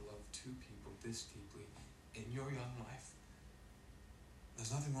enough to love two people this deeply in your young life.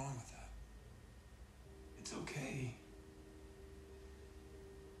 There's nothing wrong with that. It's okay.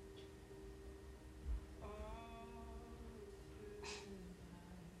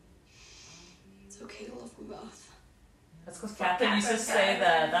 It's okay to love them both. That's because Catherine used to say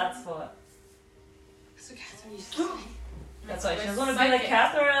that. That's what. So Catherine used to say. That's why she doesn't want to be like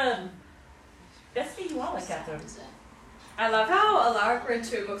Catherine. That's me, you are like Catherine. I love how Alaric read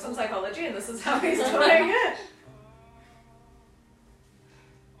 2 books on psychology, and this is how he's doing it.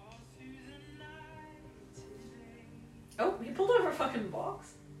 Oh, he pulled over a fucking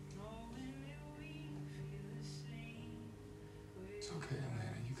box. It's okay,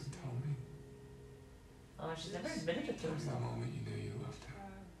 Elena. You can tell me. Oh, she's never admitted it to Tell me the herself. moment you knew you loved him.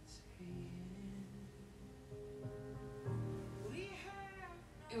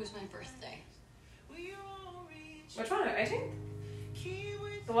 It was my birthday. Which one? 18th?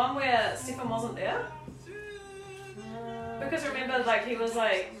 The one where Stefan wasn't there? Because remember, like, he was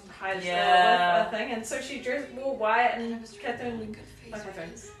like hiding with a thing, and so she wore white, and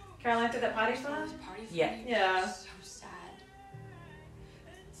Caroline did that party for her? Yeah. Yeah. So sad.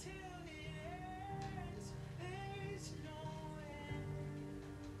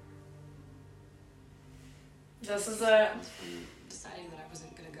 This is it. Deciding that I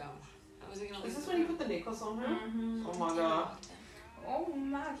wasn't gonna go. I wasn't gonna. Is this when you put the necklace on her? Oh my god. Oh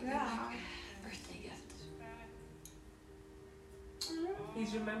my god. Birthday gift.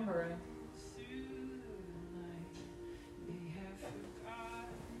 He's remembering.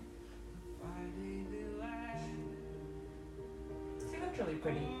 She looked really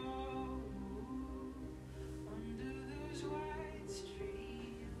pretty.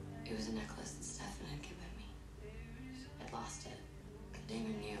 It was a necklace that Stefan had given me. I'd lost it.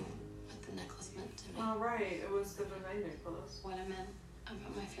 Damon knew what the necklace meant to me. Oh right, it was the Vervain necklace. What it meant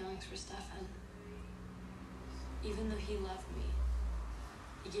about my feelings for Stefan. Even though he loved me,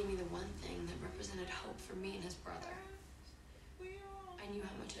 he gave me the one thing that represented hope for me and his brother. I knew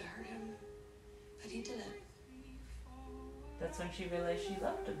how much it hurt him, but he did it. That's when she realized she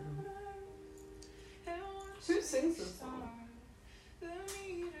loved him. Who sings this song?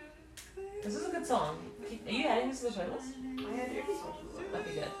 This is a good song. Are you adding this to the playlist? I had every song to the That'd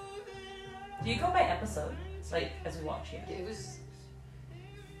be good. Do you go by episode? Like, as we watch here? It was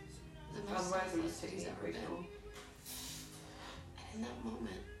the most Otherwise it was selfless he's taking ever been. original. And in that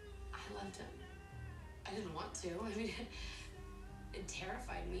moment, I loved him. I didn't want to. I mean, it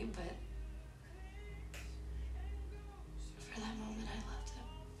terrified me, but for that moment, I loved him.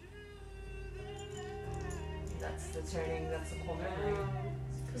 That's the turning, that's the core memory.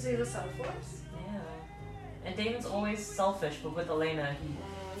 Because he was selfless. Yeah. And Damon's always selfish, but with Elena,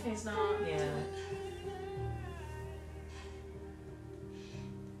 he's not. Yeah.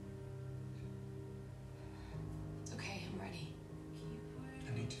 It's okay, I'm ready.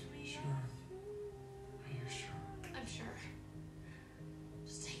 I need you to be sure. Are you sure? I'm sure.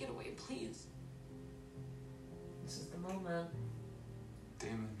 Just take it away, please. This is the moment.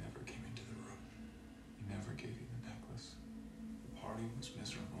 Damon never came into the room. He never gave you the necklace. The party was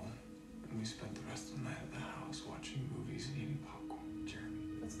miserable, and we spent the rest of the night at the house watching movies and eating popcorn with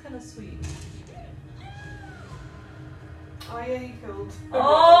Jeremy. That's kind of sweet. Oh yeah, he killed.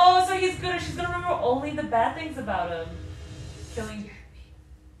 Oh, so he's gonna. She's gonna remember only the bad things about him. Killing.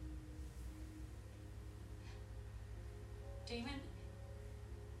 Damon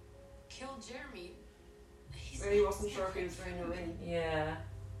killed Jeremy. And he wasn't sure if he was wearing a ring. Yeah.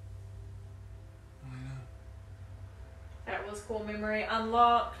 That was core memory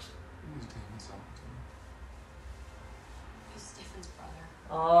unlocked. Who's Damon's opportunity? He's Stefan's brother.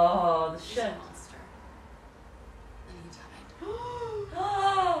 Oh, the He's shit. a monster. And he died.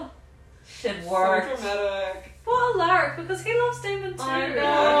 Shit worked. So dramatic. Poor Lark, because he loves Damon too. I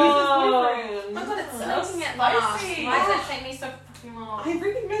know. He's his boyfriend. Oh my god, it's So making it spicy. Why does it take me so fucking long? I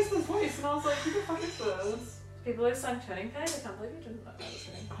recognized his voice and I was like, who the fuck is this? People who sang Turning Page, I can't believe you didn't know that was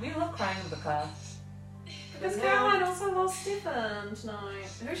him. We love crying in the car. Because Caroline also lost Stefan tonight.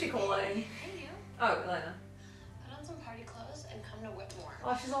 Who's she calling? Hey, you. Oh, Elena. Put on some party clothes and come to Whitmore.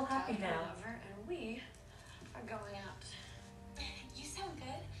 Oh, she's all happy Dad now. came over and we are going out. You sound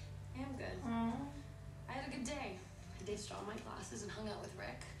good. I am good. I had a good day. I ditched all my classes and hung out with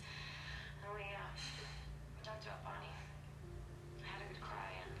Rick. And we talked about Bonnie. I had a good cry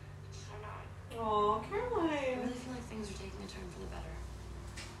and I don't know. Aw, I Caroline. really feel like things are taking a turn for the better.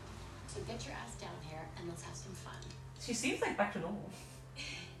 So get your ass down here and let's have some fun. She seems like back to normal.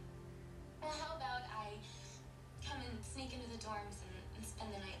 Well, how about I come and sneak into the dorms and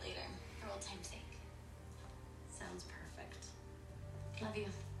spend the night later for old time's sake? Sounds perfect. Love you.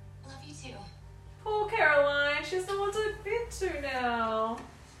 Love you too. Poor Caroline, she's the one to get to now.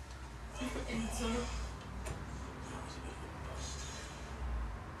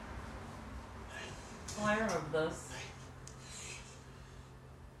 Oh, I remember this.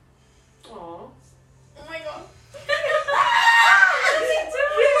 Aw. Oh my god.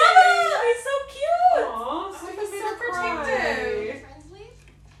 He's so cute. Aw, so He's so cry. protective. Friends leave?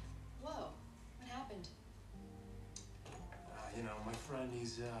 Whoa. What happened? You know, my friend,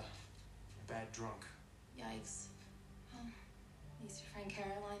 he's a bad drunk. Yikes. Well, at least your friend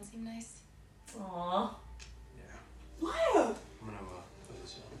Caroline seemed nice. Aww. Yeah. Liar. I'm gonna put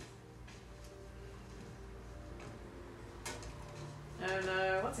this up. Oh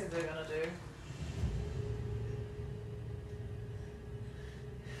no, what's he gonna do?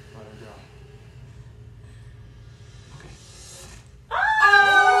 Let her go. Oh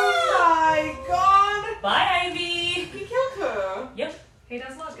my god!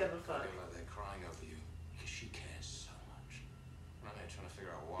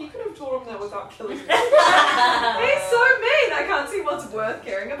 what's worth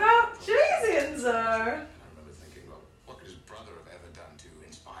caring about? Jeez, Enzo. I remember thinking, well, what could his brother have ever done to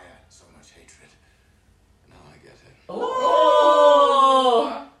inspire so much hatred? Now I get it.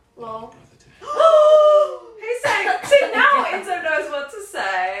 Oh! Lol. He's saying, see, now Enzo knows what to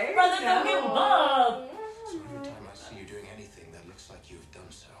say. Brother, don't give up. So every time I see you doing anything that looks like you've done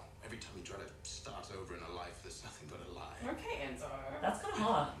so, every time you try to start over in a life that's nothing but a lie. Okay, Enzo. That's kind of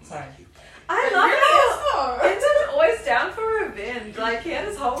hot. Sorry. I love how Enzo's always down for revenge. Like, he had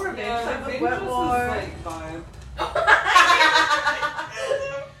his whole revenge thing with Wetmore. Like vibe.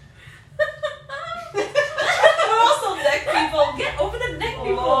 We're also neck people. Get over the neck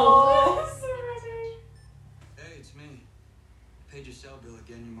people. Oh. Hey, it's me. Paid your cell bill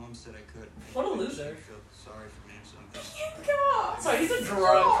again. Your mom said I could. What a loser. I feel sorry for me or something. God. Sorry, he's a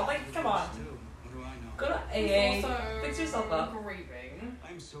drunk. I'm like, come on. What do I know? Go to AA. Fix yourself up. Grieving.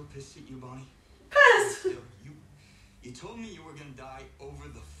 I'm so pissed at you, Bonnie. Pissed? Still, you told me you were gonna die over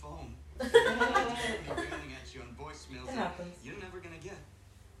the phone. You're yelling at you on voicemails It happens. you're never gonna get.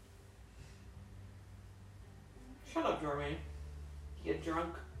 Shut up, Jeremy. You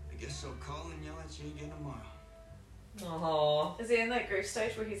drunk. I guess I'll call and yell at you again tomorrow. Aww. Is he in that grief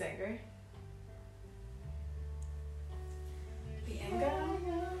stage where he's angry? The anger?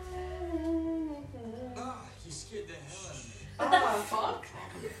 Ah, you scared the hell out of me. Ah, fuck.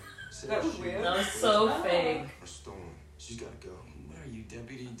 That was weird. That was so fake. Or stolen. She's gotta go. What are you,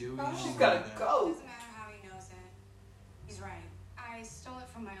 Deputy Dewey? Oh, she's gotta go. Doesn't matter how he knows it. He's right. I stole it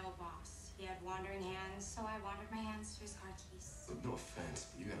from my old boss. He had wandering hands, so I wandered my hands to his car keys. Look, no offense,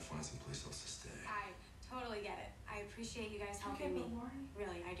 but you gotta find some place else to stay. I totally get it. I appreciate you guys helping me.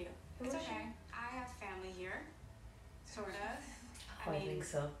 Really, I do. It's okay. I have family here. Sort of. I think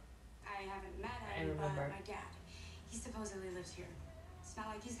so. I haven't met I him, but remember. my dad. He supposedly lives here. It's not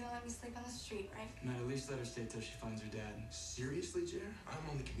like he's gonna let me sleep on the street, right? No, at least let her stay till she finds her dad. Seriously, Jer? I'm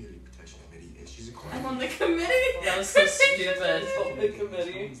on the Community Protection Committee, and she's a client. I'm on the committee? That was so stupid. On the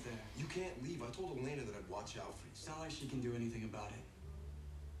committee. Someone's there. You can't leave. I told Elena that I'd watch out for you. It's not like she can do anything about it.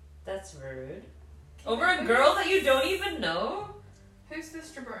 That's rude. Over a girl that you don't even know? Who's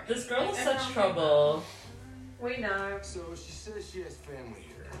this jabroni? This girl is Like, such everyone trouble. We know. So she says she has family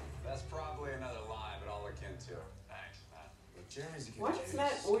here. That's probably another lie, but I'll look into it. Thanks, Matt. Look, Jeremy's a good Why does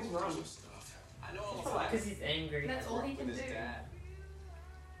Matt always run? Stuff. I know all That's about Because he's angry. That's all he can do. his dad.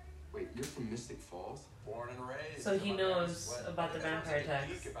 Wait, you're from Mystic Falls? Born and raised. So he My parents knows split. about the There's vampire something attacks.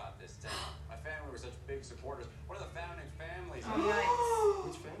 unique about this town. My family were such big supporters. One of the founding families. Oh,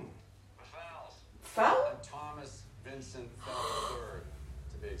 Which family? The Fowles. Fell? And Thomas Vincent Fell III,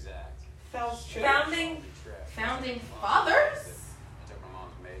 to be exact. Fell's church. Founding. Founding fathers? I took my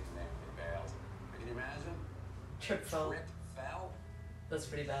mom's maiden name. They bailed. Can you imagine? Trip fell. Trip fell? That's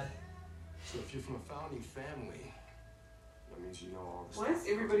pretty bad. So if you're from a founding family, that means you know all this. Why is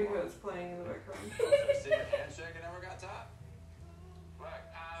everybody who is playing in the background? Secret handshake I never got taught. Look,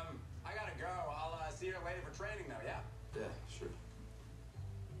 I gotta go. I'll see you later for training though, yeah? Yeah, sure.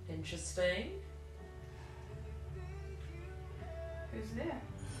 Interesting. Who's there?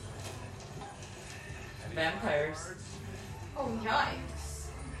 Vampires. Oh, yikes.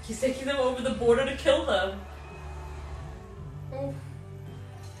 He's taking them over the border to kill them. Oh.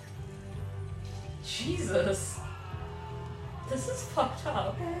 Jesus. This is fucked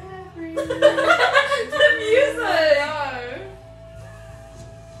up. The music!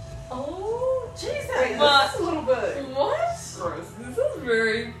 Oh, Jesus. But- That's a little bit. What? Gross. This is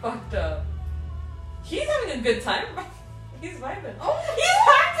very fucked up. He's having a good time. He's vibing. Oh, he's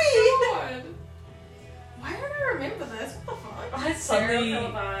happy! God. Why don't I remember this? What the fuck? I suddenly...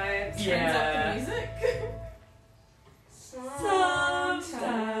 Serial vibes. Turns Yeah. up the music.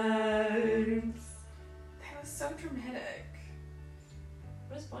 Sometimes. That was so dramatic.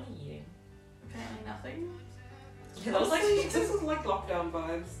 What is Bonnie eating? Apparently nothing. Yeah, that was like... this is like lockdown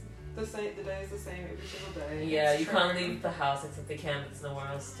vibes. The day is the same every single day. Yeah, It's you true. can't leave the house except they can, but there's nowhere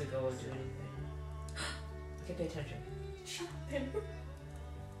else to go or do anything. Okay, pay attention. Shut up.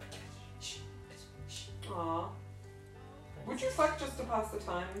 Aww. Would you fuck just to pass the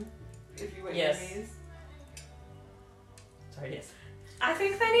time if you were Yes. enemies? Sorry, yes. I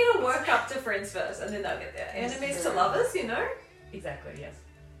think they need to work up to friends first and then they'll get there. Enemies to lovers, you know? Exactly, yes.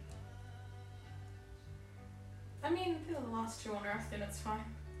 I mean, if they're the last two on Earth, then it's fine.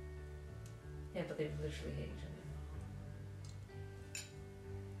 Yeah, but they literally hate each other.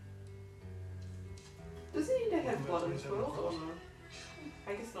 Does he need to have blood in his world or no?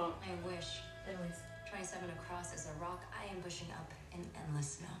 I guess not. I wish. Anyways. 27 across is a rock I am pushing up an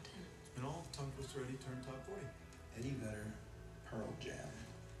endless mountain. And all tongue twister already turned top 40. Eddie Vedder, Pearl Jam.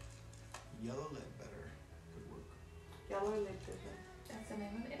 Yellow Ledbetter. Good work. Yellow lip.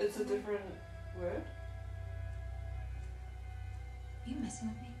 It's a different word. Are you messing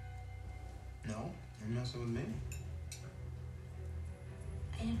with me? No, you're messing with me.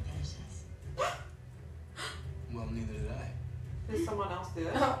 I didn't finish this. Well, neither did I. There's someone else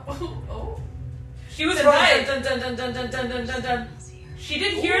there. Oh. She was Dun, right. dun, dun, dun, dun, dun, dun, dun, dun, dun. She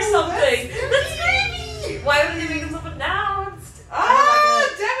did hear Ooh, something. that's That's creepy. Why would they make themselves announced? Ah,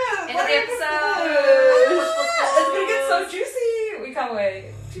 damn it! End What of the happened? episode. It's gonna get so juicy. We can't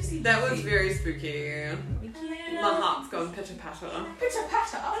wait. Juicy. That was very spooky. My heart's going pitter patter. Pitter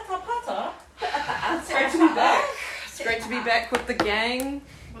patter. Patter. It's great to be back. It's great to be back with the gang.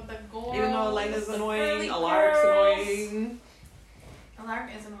 With the gore. Even though Elena's the annoying, girly Alaric's girls. annoying.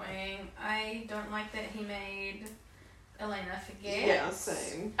 Alaric is annoying. I don't like that he made Elena forget. Yeah,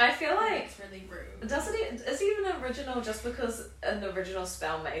 same. I feel like It's really rude. doesn't he? Is he even original just because an original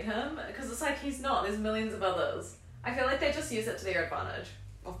spell made him? Because it's like he's not. There's millions of others. I feel like they just use it to their advantage.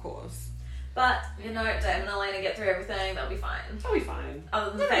 Of course. But you know, Damon and Elena get through everything. They'll be fine. That'll be fine.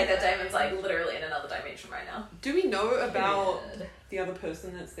 Other than the fact that Damon's like literally in another dimension right now. Do we know about Period. the other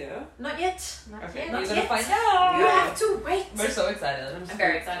person that's there? Not yet. Not Okay, yet. Not we're gonna yet. find out. You have to wait. We're so excited. I'm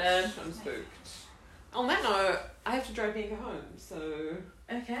very excited. I'm spooked. On that note, I have to drive Mika home, so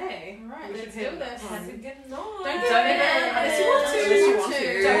Okay. Alright, we should let's head do this. home. Have a good night. Don't Don't get even- unless you want to. Unless you want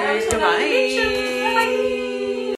to. Don't have to Goodbye. Bye.